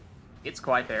basement. It's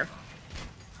quiet there.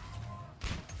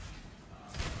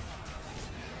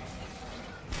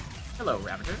 Hello,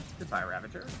 Ravager. Goodbye,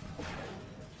 Ravager.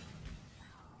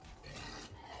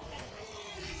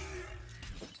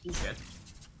 He's dead.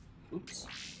 Oops.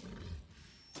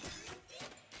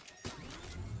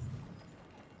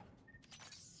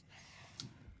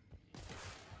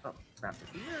 Oh, Raptor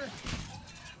here.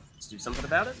 Let's do something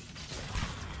about it.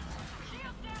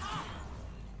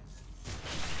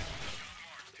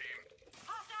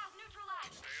 Hostiles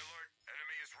neutralized. Stay alert.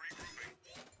 Enemy is regrouping.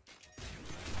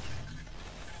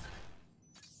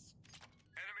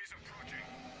 Enemies approaching.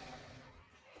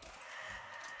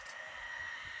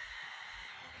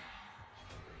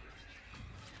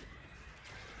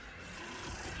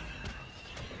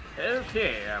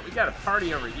 Okay, we got a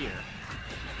party over here.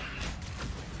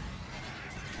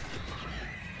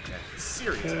 Yeah,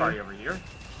 serious party over here.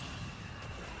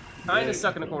 Kinda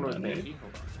stuck in a corner with the Banshee.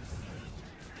 Hold on.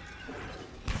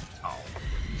 Oh,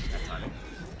 that timing.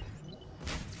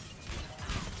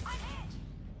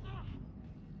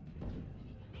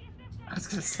 I was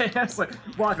gonna say, I was like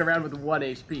walking around with 1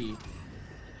 HP.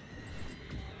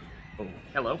 Oh,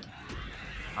 hello.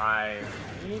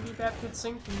 Maybe that could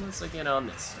sink unless I get on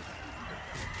this.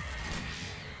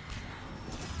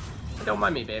 Don't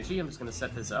mind me, Banshee. I'm just gonna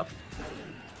set this up.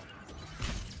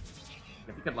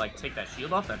 If you could, like, take that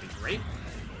shield off, that'd be great.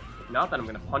 If not, then I'm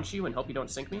gonna punch you and hope you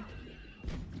don't sink me.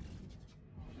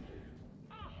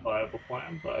 Viable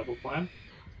plan, viable plan.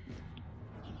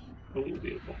 Oh,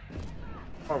 beautiful.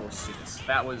 Or we'll see this.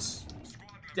 That was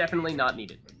definitely not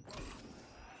needed.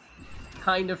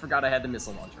 Kinda forgot I had the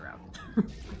missile launcher out.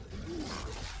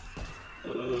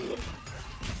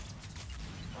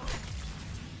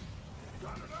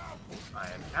 I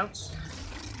am out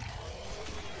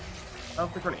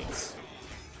of the grenades.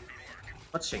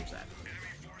 Let's change that.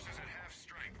 Enemy forces at half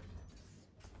strength.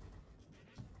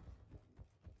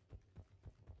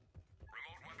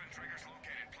 Remote weapon triggers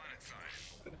located planet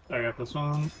side. I got this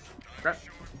one. Crap. Find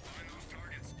those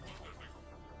targets.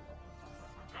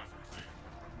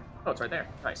 Oh, it's right there.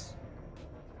 Nice.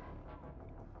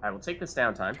 I will take this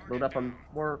downtime, load up on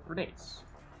more grenades.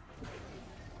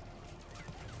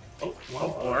 Oh,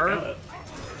 well, Or- I got it.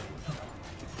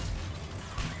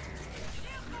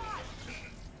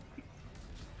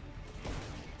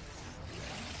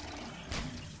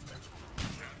 The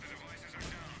devices are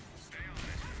down. Stay on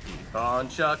it. Keep on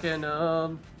chucking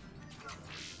them.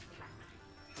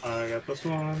 I got this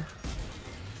one.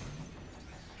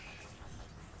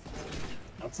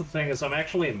 That's the thing, is I'm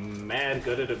actually mad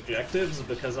good at objectives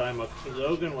because I'm a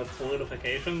Logan with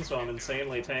fortification, so I'm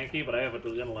insanely tanky, but I have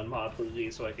adrenaline mod 3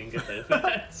 so I can get there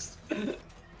fast.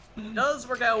 Does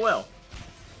work out well.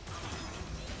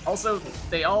 Also,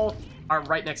 they all are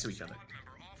right next to each other.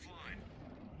 Member offline.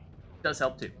 Does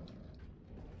help too.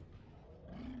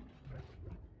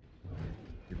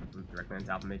 Directly on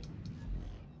top of me.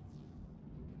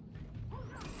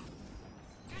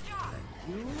 Good job.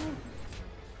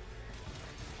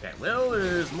 Okay, well,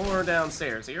 there's more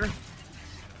downstairs here.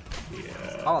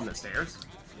 Yeah. On the stairs.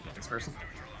 Get this person.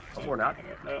 Oh, or not. I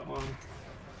got that one.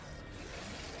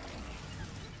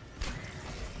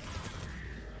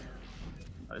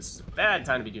 Oh, this is a bad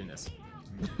time to be doing this.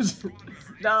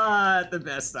 Not the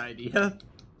best idea.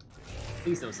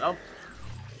 Please don't help.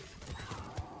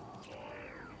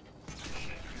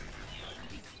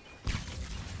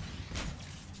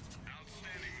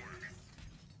 Outstanding work.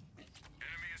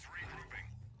 Enemy is regrouping.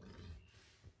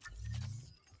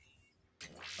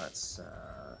 Let's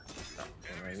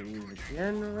upgrade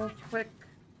again real quick.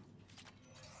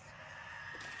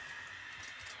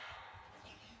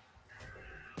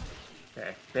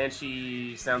 Okay,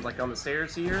 Banshee sounds like on the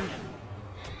stairs here.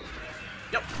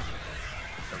 Yep.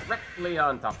 Directly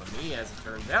on top of me, as it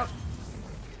turns out.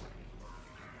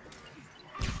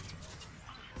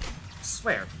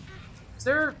 swear. Is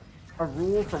there a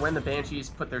rule for when the Banshees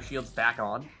put their shields back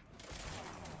on?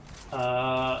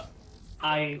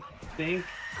 I think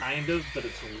kind of, but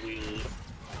it's weird.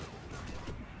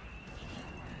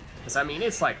 Because, I mean,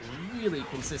 it's like really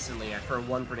consistently I throw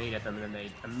one grenade at them and then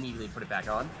they immediately put it back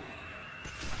on.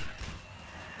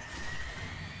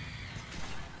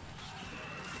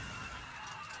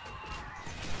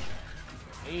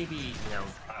 Maybe, you know,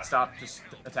 stop just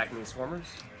attacking these swarmers.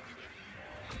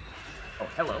 Oh,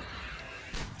 hello.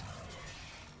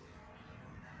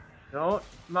 Don't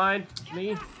mind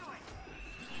me.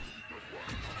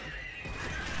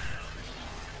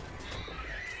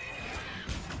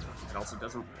 It also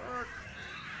doesn't work.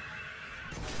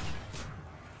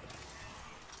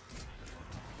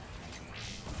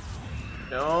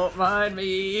 Don't mind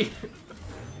me.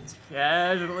 Just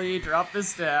casually drop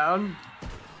this down.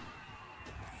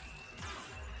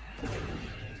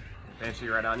 Banshee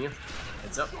right on you.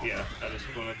 Heads up. Yeah, I just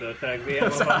wanted to attack the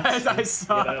ammo box. I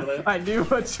saw. Get out of there. I knew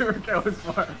what you were going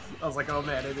for. I was like, oh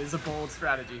man, it is a bold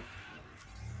strategy.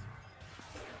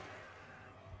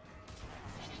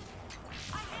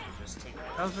 Just take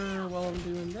cover while I'm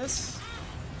doing this.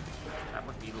 That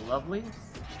would be lovely.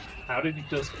 How did you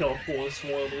just kill 4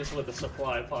 swarmers with a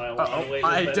supply pile?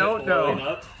 I don't know.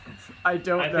 Up? I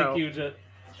don't know. I think you just...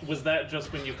 Was that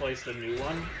just when you placed a new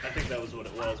one? I think that was what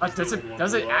it was.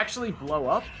 Does it actually blow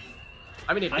up?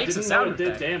 I mean, it makes a sound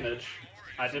effect. I didn't know it did damage.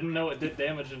 I didn't know it did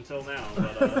damage until now,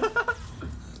 but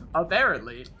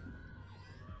apparently.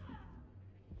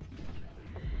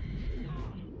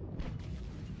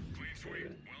 Clean sweep.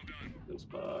 Well done. This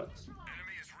box.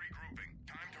 Enemy is regrouping.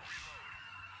 Time to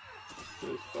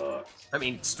reload. This box. I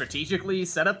mean, strategically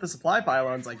set up the supply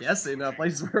pylons, I guess, in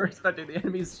places where we're expecting the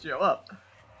enemies to show up.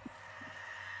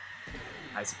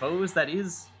 I suppose that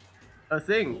is a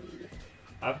thing.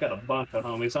 I've got a bunch of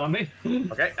homies on me.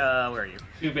 Okay, where are you?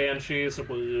 2 Banshees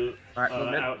were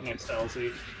out next to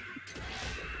Elsie.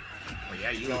 Oh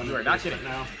yeah, you are not kidding.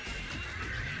 Now.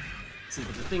 See,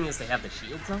 but the thing is they have the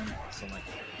shields on, so like,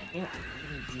 you can't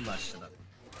really do much to them.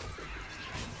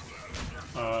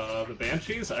 The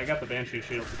Banshees? I got the Banshee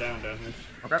shields down here.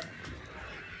 Okay.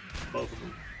 Both of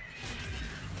them.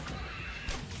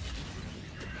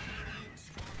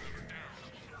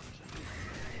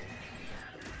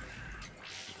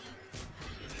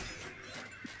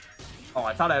 Oh,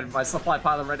 I thought I had my supply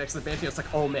pylon right next to the Banshee. I was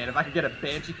like, oh man, if I could get a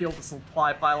Banshee kill with the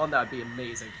supply pylon, that would be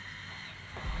amazing.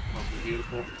 That would be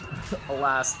beautiful.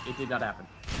 Alas, it did not happen.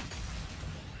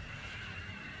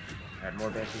 I had more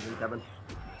Banshees incoming.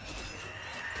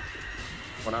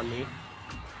 One on me.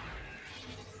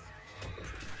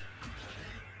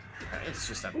 Okay, it's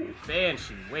just a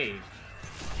Banshee wave.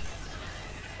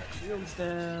 Shields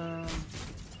down.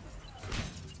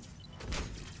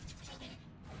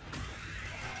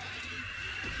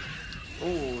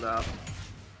 Hold up.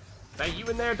 Is that you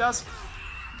in there, Dusk?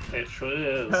 It sure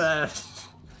is.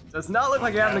 Does not look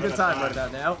like you're having a good time right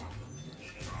about now.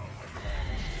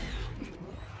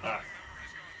 Ah.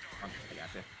 I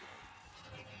gotcha.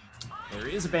 There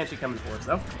is a Banshee coming for us,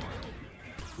 though.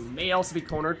 We may also be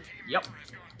cornered. Yep.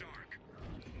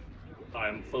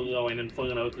 I'm throwing and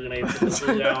throwing out grenades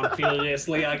down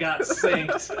furiously. I got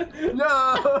synced.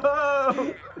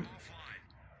 No!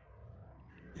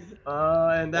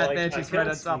 And that Well, Banshee's right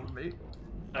on top of me.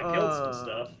 I killed some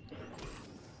stuff.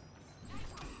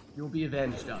 You'll be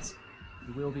avenged, Dusk.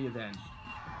 You will be avenged.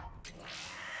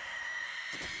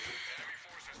 Enemy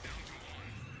forces down to 1.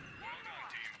 Well done,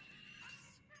 team.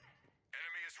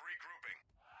 Enemy is regrouping.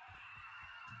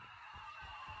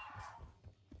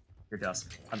 Here,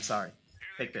 Dusk. I'm sorry.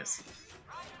 Take this.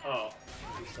 Oh.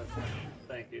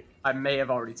 Thank you. I may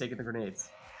have already taken the grenades,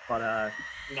 but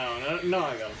No,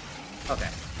 I got them. okay.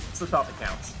 It's the thought that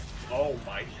counts. Oh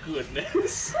my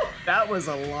goodness. That was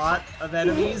a lot of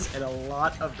enemies and a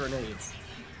lot of grenades.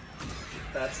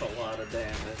 That's a lot of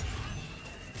damage.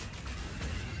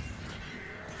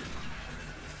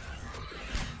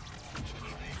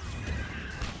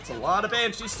 It's a lot of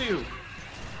Banshees, too.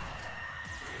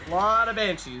 A lot of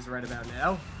Banshees right about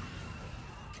now.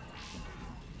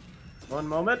 One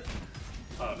moment.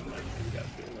 Oh, no, you gotta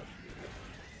feel it.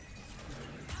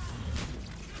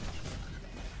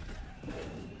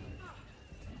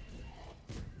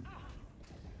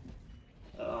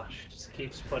 Oh, she just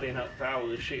keeps putting up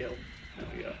power shield. There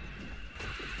we go.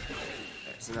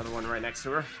 There's another one right next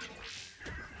to her.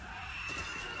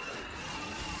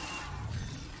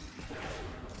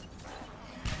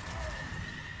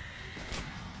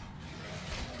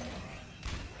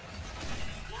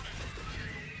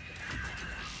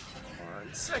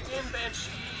 One second,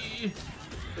 Banshee.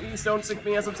 Please don't sink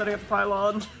me as I'm setting up the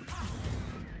pylon.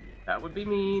 That would be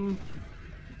mean.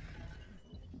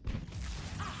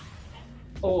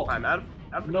 Oh, I'm out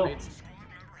of no. grenades.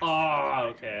 Ah,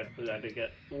 okay. I did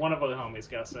get one of our homies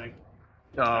got sank.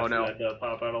 Oh, I no. tried to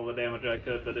pop out all the damage I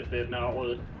could, but it did not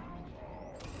work.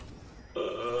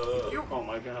 Oh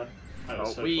my god. I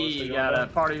was so close to We going got a down.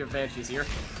 party of banshees here.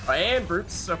 Oh, and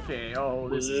brutes. Okay. Oh,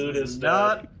 this Brute is is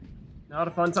not dead.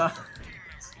 a fun time.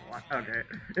 Okay.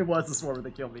 It was the swarmer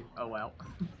that killed me. Oh, well.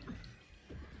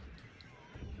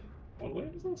 What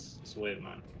wave is this? It's wave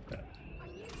 9. Okay.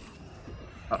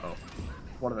 Uh-oh.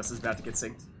 One of us is about to get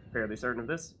synced. Fairly certain of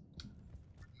this.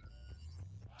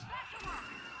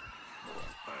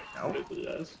 There we go.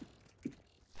 Guys.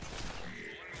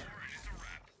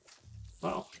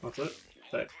 Wow, that's it.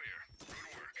 Okay.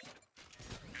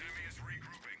 Enemy is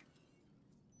regrouping.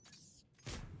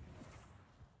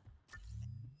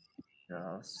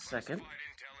 Second.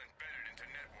 Classified intel embedded into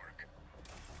network.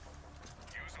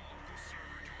 Use a local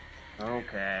server to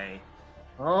Okay.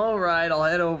 Alright, I'll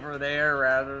head over there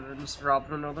rather than just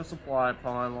dropping another supply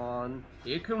pylon.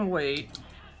 It can wait.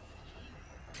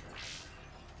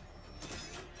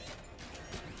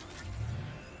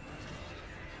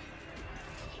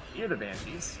 You're the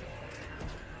banshees.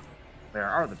 Where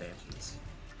are the banshees?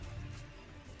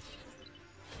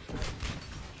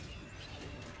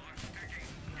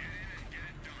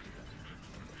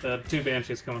 Two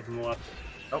banshees coming from the left.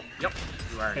 Oh, yep.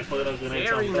 You are Can't put those grenades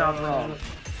very on not fire. wrong.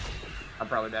 I'm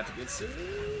probably about to get sued.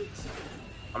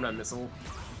 I'm not missile.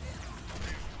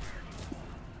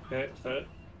 Okay, set. You're about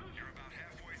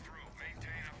halfway through.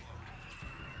 Maintain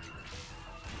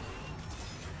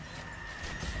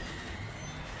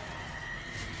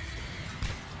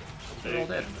upload. They're all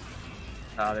dead.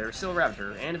 There's still a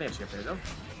Raptor and a Banshee up there, though.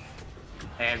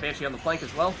 And Banshee on the flank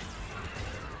as well.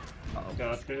 Uh-oh.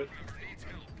 Got you.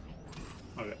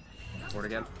 Okay. Forward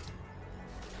again.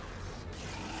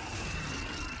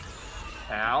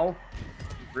 Ow.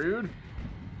 Rude.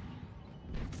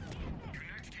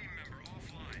 Connect team member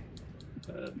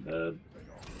offline.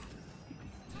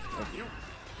 Thank you.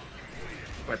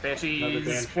 Wait, Another Banshees,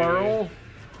 Banshee. plural.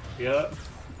 Yeah.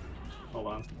 Hold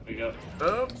on. There we go.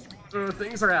 Oh,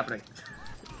 things are happening.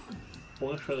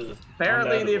 Push her. Apparently, the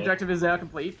Undoubtedly. objective is now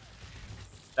complete.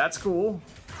 That's cool.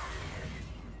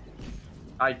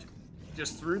 I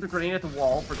just threw the grenade at the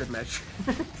wall for good measure.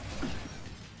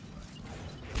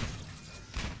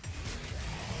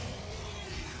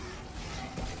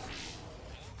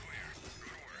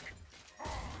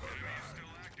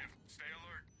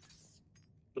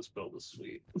 This build is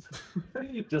sweet.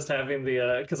 Just having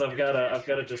the because I've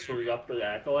gotta just re-up the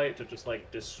acolyte to just like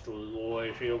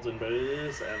destroy shields and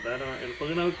barriers, and then and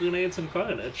putting out grenades and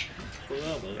carnage.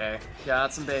 Okay,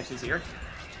 got some banshees here.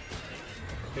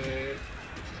 Okay.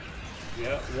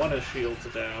 Yeah, one of shields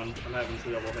down. I'm having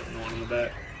trouble hitting one in the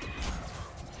back.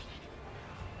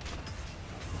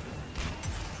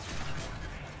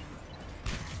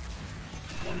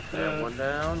 One Yeah, dead. one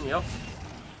down. Yep.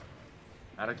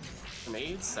 Out of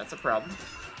grenades. That's a problem.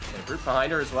 Okay, brute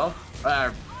behind her as well.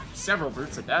 Several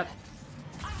brutes at that.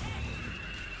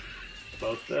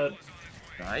 Both dead.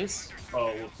 Nice.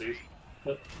 Oh, we'll see.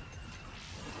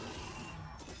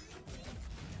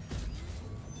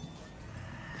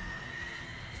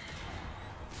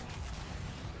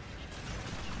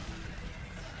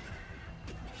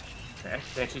 Okay,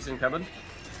 Banshee's incoming.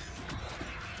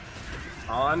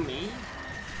 On me.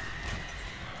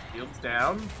 Shields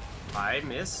down. I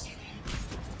miss.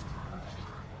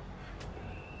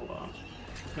 Hold on.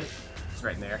 It's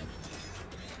right in there.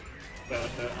 I'm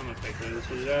gonna take this.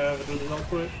 Yeah, do this real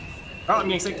quick. Oh, I'm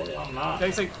getting sick. I'm not.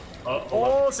 Getting sick. Oh, hold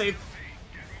on. Oh, save.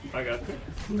 I got you.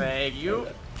 Thank you.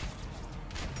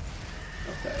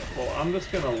 Okay, well, I'm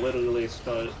just gonna literally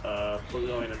start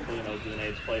going and putting out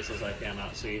grenades places I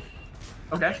cannot see.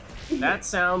 Okay, that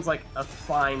sounds like a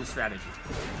fine strategy.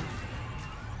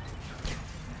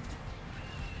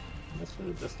 This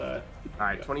would just die.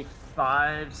 Alright,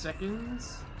 25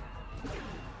 seconds.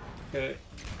 Okay.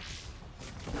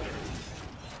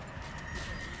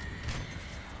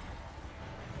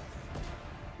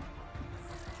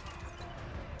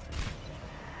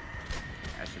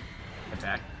 I should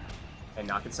attack and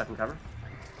not get stuck in cover.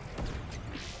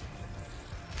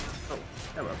 Oh,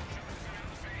 hello.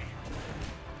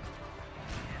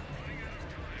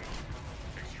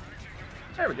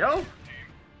 There we go.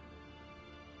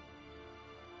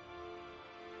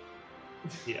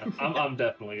 Yeah, I'm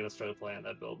definitely gonna start playing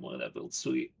that build more. That build's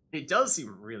sweet. It does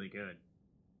seem really good.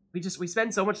 We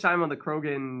spend so much time on the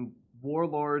Krogan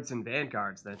warlords and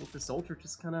vanguards that I think the soldier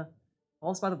just kind of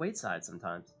falls by the wayside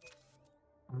sometimes.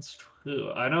 That's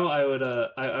true. I know I would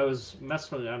I was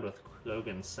messing around with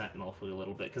Krogan Sentinel for a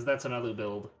little bit, because that's another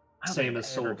build. I don't Same think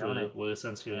as I've ever done Soldier, it. where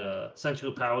since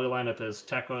your power lineup is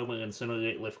Tech Armor,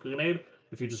 Incinerate, Lift Grenade,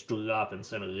 if you just drop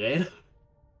Incinerate,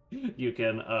 you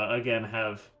can, again,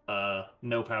 have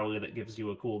no power that gives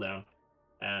you a cooldown,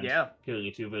 and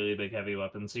carry two very big heavy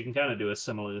weapons. So you can kind of do a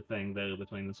similar thing there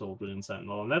between the Soldier and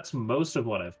Sentinel, and that's most of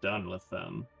what I've done with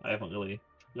them. I haven't really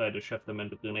tried to shift them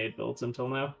into grenade builds until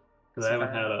now, because I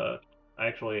haven't had a...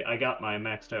 Actually, I got my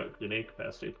maxed out grenade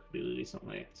capacity pretty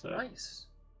recently, so... Nice.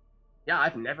 Yeah,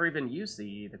 I've never even used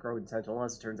the Growing Sentinel,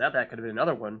 as it turns out. That could have been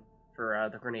another one for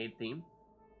the grenade theme.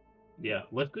 Yeah,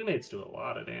 lift grenades do a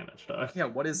lot of damage, dog. Yeah,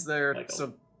 what is their... Like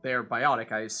so, they're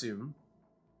biotic, I assume.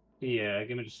 Yeah,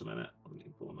 give me just a minute. Let me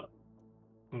pull them up.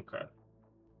 Okay.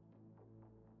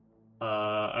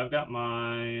 I've got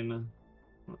mine...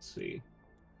 Let's see.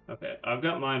 Okay, I've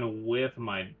got mine with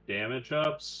my damage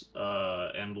ups,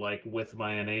 and, like, with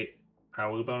my innate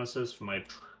power bonuses for my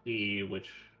tree, which...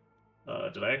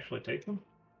 did I actually take them?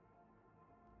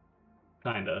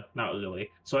 Kinda, not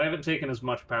really. So I haven't taken as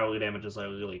much power damage as I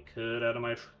really could out of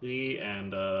my tree,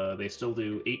 and they still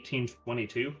do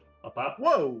 1822 a pop.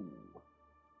 Whoa!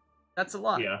 That's a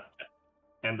lot. Yeah.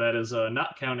 And that is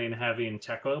not counting having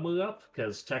Tech Armor up,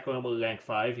 because Tech Armor rank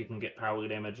 5, you can get power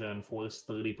damage and force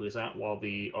 30% while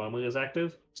the armor is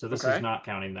active. So this is not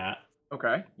counting that.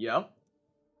 Okay, yep.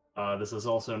 This is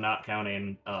also not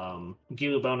counting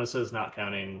gear bonuses, not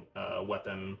counting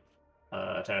weapon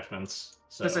attachments.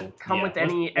 So, does it come with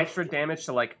any extra damage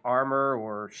to, like, armor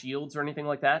or shields or anything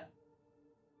like that?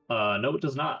 No, it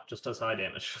does not. Just does high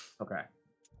damage. Okay.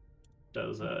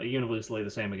 Does universally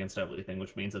the same against everything,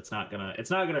 which means it's not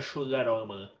gonna shred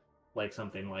armor like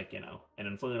something like, you know, an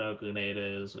Inferno grenade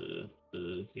is, or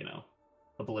you know,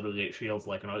 obliterate shields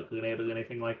like an arc grenade or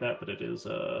anything like that. But it is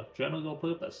general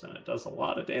purpose, and it does a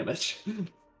lot of damage.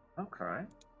 Okay.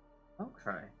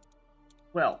 Okay.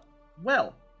 Well.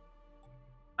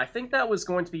 I think that was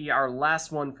going to be our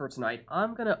last one for tonight.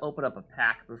 I'm gonna open up a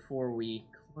pack before we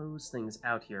close things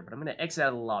out here, but I'm gonna exit out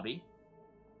of the lobby.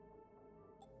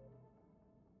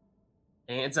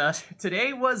 And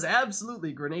today was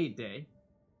absolutely grenade day.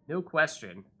 No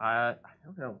question. I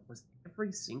don't know, was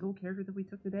every single character that we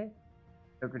took today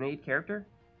a grenade character?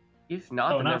 If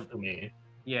not, then not for me.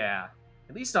 Yeah.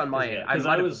 At least on my end. Because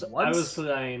I was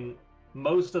trying,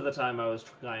 most of the time I was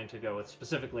trying to go with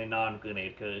specifically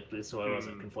non-grenade characters, so I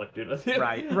wasn't conflicted with it.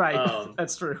 Right.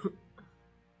 That's true.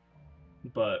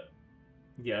 But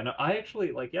yeah, no, I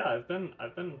actually I've been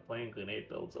playing grenade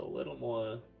builds a little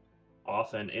more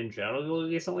often in general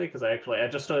recently, because I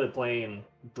just started playing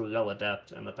Brunel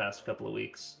Adept in the past couple of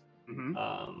weeks.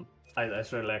 I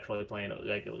started actually playing it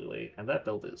regularly, and that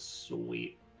build is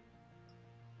sweet.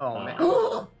 Oh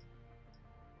man.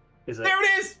 Is it? There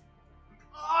it is!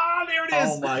 Ah, there it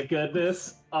is! Oh my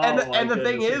goodness. And the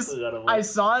thing is, I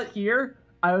saw it here.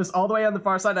 I was all the way on the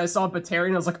far side, and I saw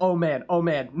Batarian. I was like, oh man,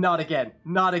 not again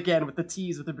with the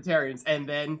T's with the Batarians. And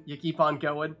then you keep on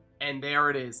going, and there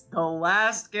it is. The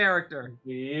last character.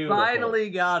 Beautiful. Finally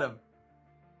got him.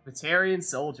 Batarian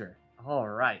Soldier.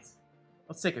 Alright.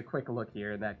 Let's take a quick look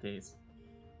here in that case.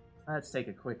 Let's take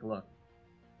a quick look.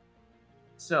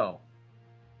 So,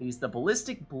 he's the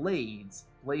Ballistic Blades,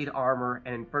 Blade Armor,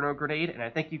 and Inferno Grenade, and I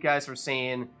think you guys were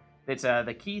saying that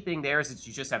the key thing there is that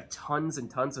you just have tons and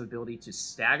tons of ability to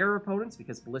stagger opponents,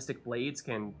 because Ballistic Blades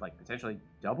can, like, potentially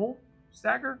double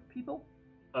stagger people?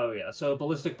 Oh yeah, so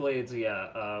Ballistic Blades,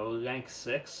 rank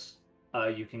 6,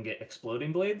 you can get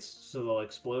Exploding Blades, so they'll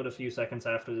explode a few seconds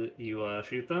after you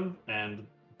shoot them, and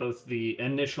both the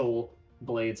initial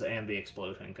blades and the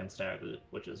explosion can stagger,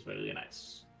 which is very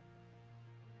nice.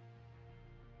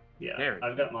 Yeah,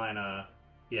 I've got mine, I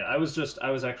was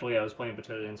playing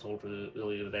Batarian Soldier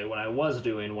earlier today. When I was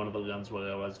doing one of the runs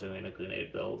where I was doing a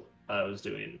grenade build, I was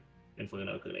doing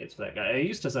Inferno grenades for that guy. I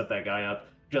used to set that guy up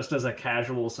just as a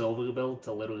casual silver build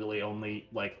to literally only,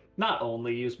 not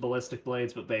only use Ballistic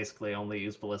Blades, but basically only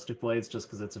use Ballistic Blades just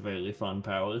because it's a very fun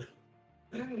power.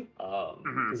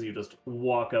 Because you just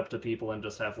walk up to people and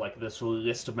just have, this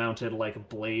wrist-mounted,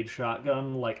 blade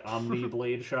shotgun, Omni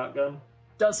blade shotgun.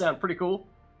 Does sound pretty cool.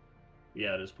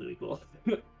 Yeah, it is pretty cool.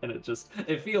 And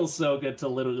it feels so good to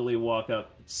literally walk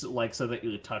up, so that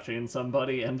you're touching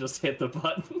somebody and just hit the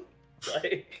button.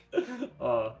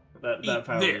 That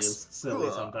power is silly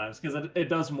sometimes, because it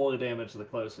does more damage the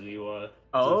closer you are.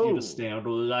 So if you just stand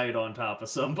right on top of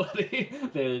somebody,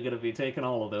 they're going to be taking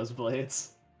all of those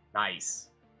blades. Nice.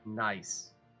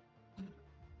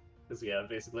 Because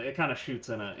basically it kind of shoots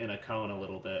in a cone a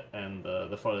little bit, and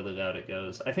the farther out it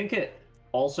goes. I think it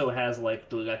also has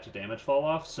direct damage fall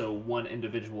off, so one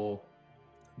individual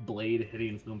blade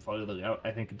hitting from farther out,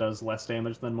 I think it does less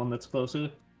damage than one that's closer.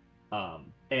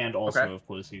 And also, Okay. of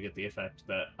course, you get the effect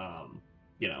that,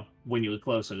 you know, when you're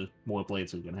closer, more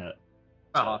blades are gonna hit.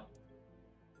 So, Uh-huh.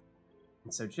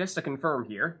 And so just to confirm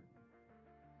here,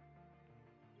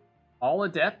 all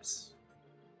adepts,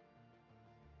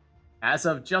 as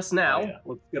of just now,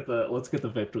 oh, yeah. Let's get the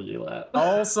victory lap.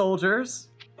 all soldiers,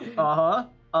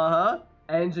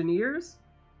 engineers,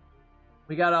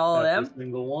 we got all of Every them,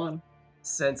 single one.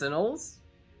 sentinels,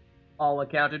 all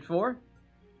accounted for,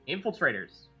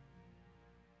 infiltrators,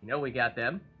 you know we got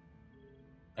them,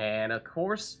 and of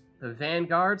course, the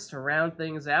vanguards to round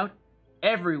things out,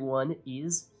 everyone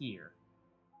is here.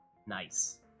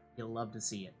 Nice. You'll love to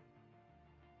see it.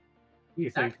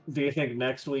 Do you think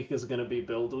next week is gonna be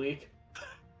build week?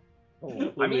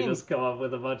 Oh, Will we just come up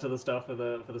with a bunch of the stuff for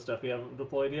the stuff we haven't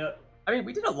deployed yet? I mean,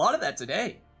 we did a lot of that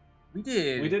today. We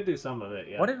did do some of it,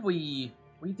 yeah. What did we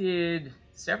did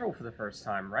several for the first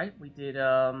time, right? We did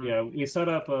Yeah, we set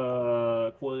up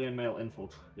a Quillian Male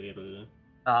Infiltrator.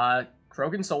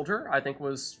 Krogan Soldier, I think,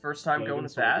 was first time going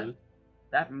with that.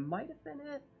 That might have been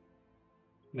it.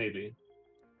 Maybe.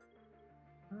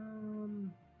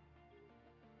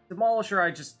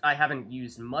 Demolisher I haven't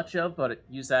used much of, but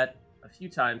used that a few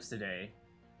times today.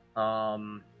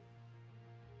 Yeah.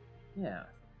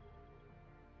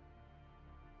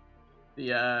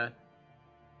 The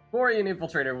Borean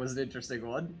Infiltrator was an interesting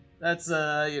one. That's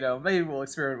maybe we'll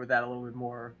experiment with that a little bit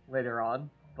more later on.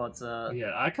 But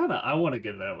yeah, I want to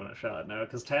give that one a shot now,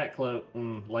 because Tac Cloak,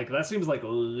 like, that seems like a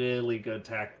really good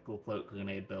tactical cloak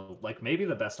grenade build. Like, maybe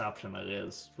the best option that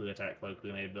is for a Tac Cloak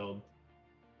grenade build.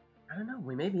 I don't know,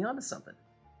 we may be onto something.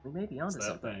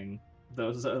 Thing.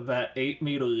 That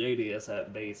 8-meter radius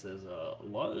at base is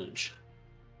large.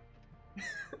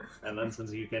 And then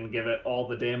since you can give it all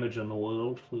the damage in the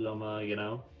world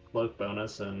from, cloak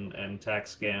bonus and tac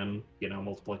scan,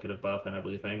 multiplicative buff and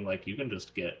everything, like, you can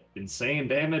just get insane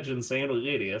damage, insane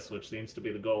radius, which seems to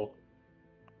be the goal.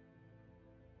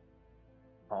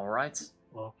 Alright.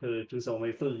 Well, it's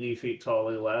only 3 feet tall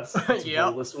or less.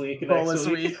 Yep. Bolus week Bolus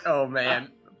next week. week. Oh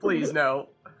man. Please no.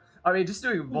 I mean, just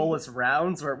doing Bolus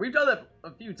rounds, where we've done that a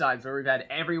few times, where we've had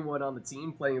everyone on the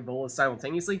team playing Bolus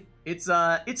simultaneously. It's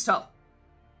tough.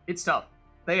 It's tough.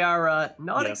 They are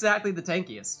not exactly the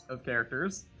tankiest of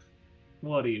characters.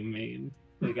 What do you mean?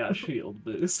 They got shield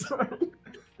boost.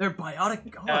 They're biotic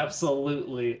gods.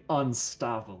 Absolutely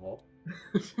unstoppable.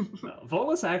 No,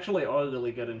 Volus actually are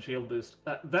really good in shield boost.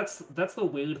 That's the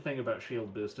weird thing about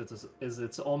shield boost.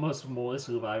 It's almost more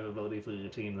survivability for your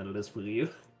team than it is for you,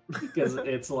 because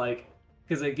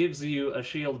it gives you a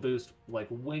shield boost like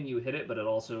when you hit it, but it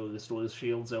also restores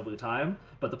shields over time.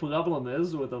 But the problem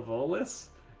is with a Volus,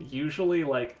 usually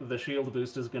like the shield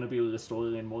boost is going to be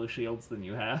restoring more shields than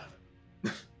you have.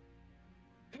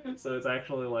 So it's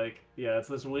actually like, yeah, it's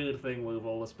this weird thing where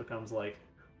Volus becomes like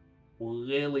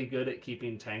really good at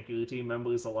keeping tankier team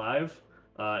members alive,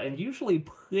 and usually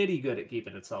pretty good at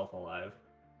keeping itself alive.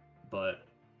 But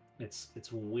it's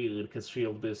weird because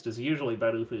shield boost is usually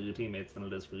better for your teammates than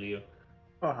it is for you.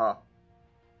 And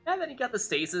then you got the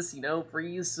stasis,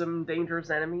 freeze some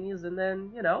dangerous enemies, and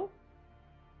then that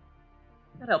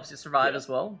helps you survive as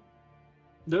well.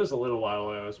 There was a little while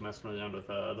where I was messing around with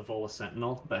the Volus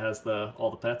Sentinel that has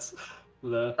all the pets,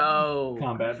 the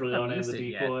combat drone and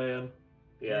the decoy, and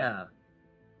yeah.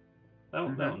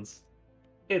 That one's,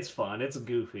 it's fun. It's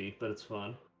goofy, but it's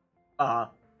fun.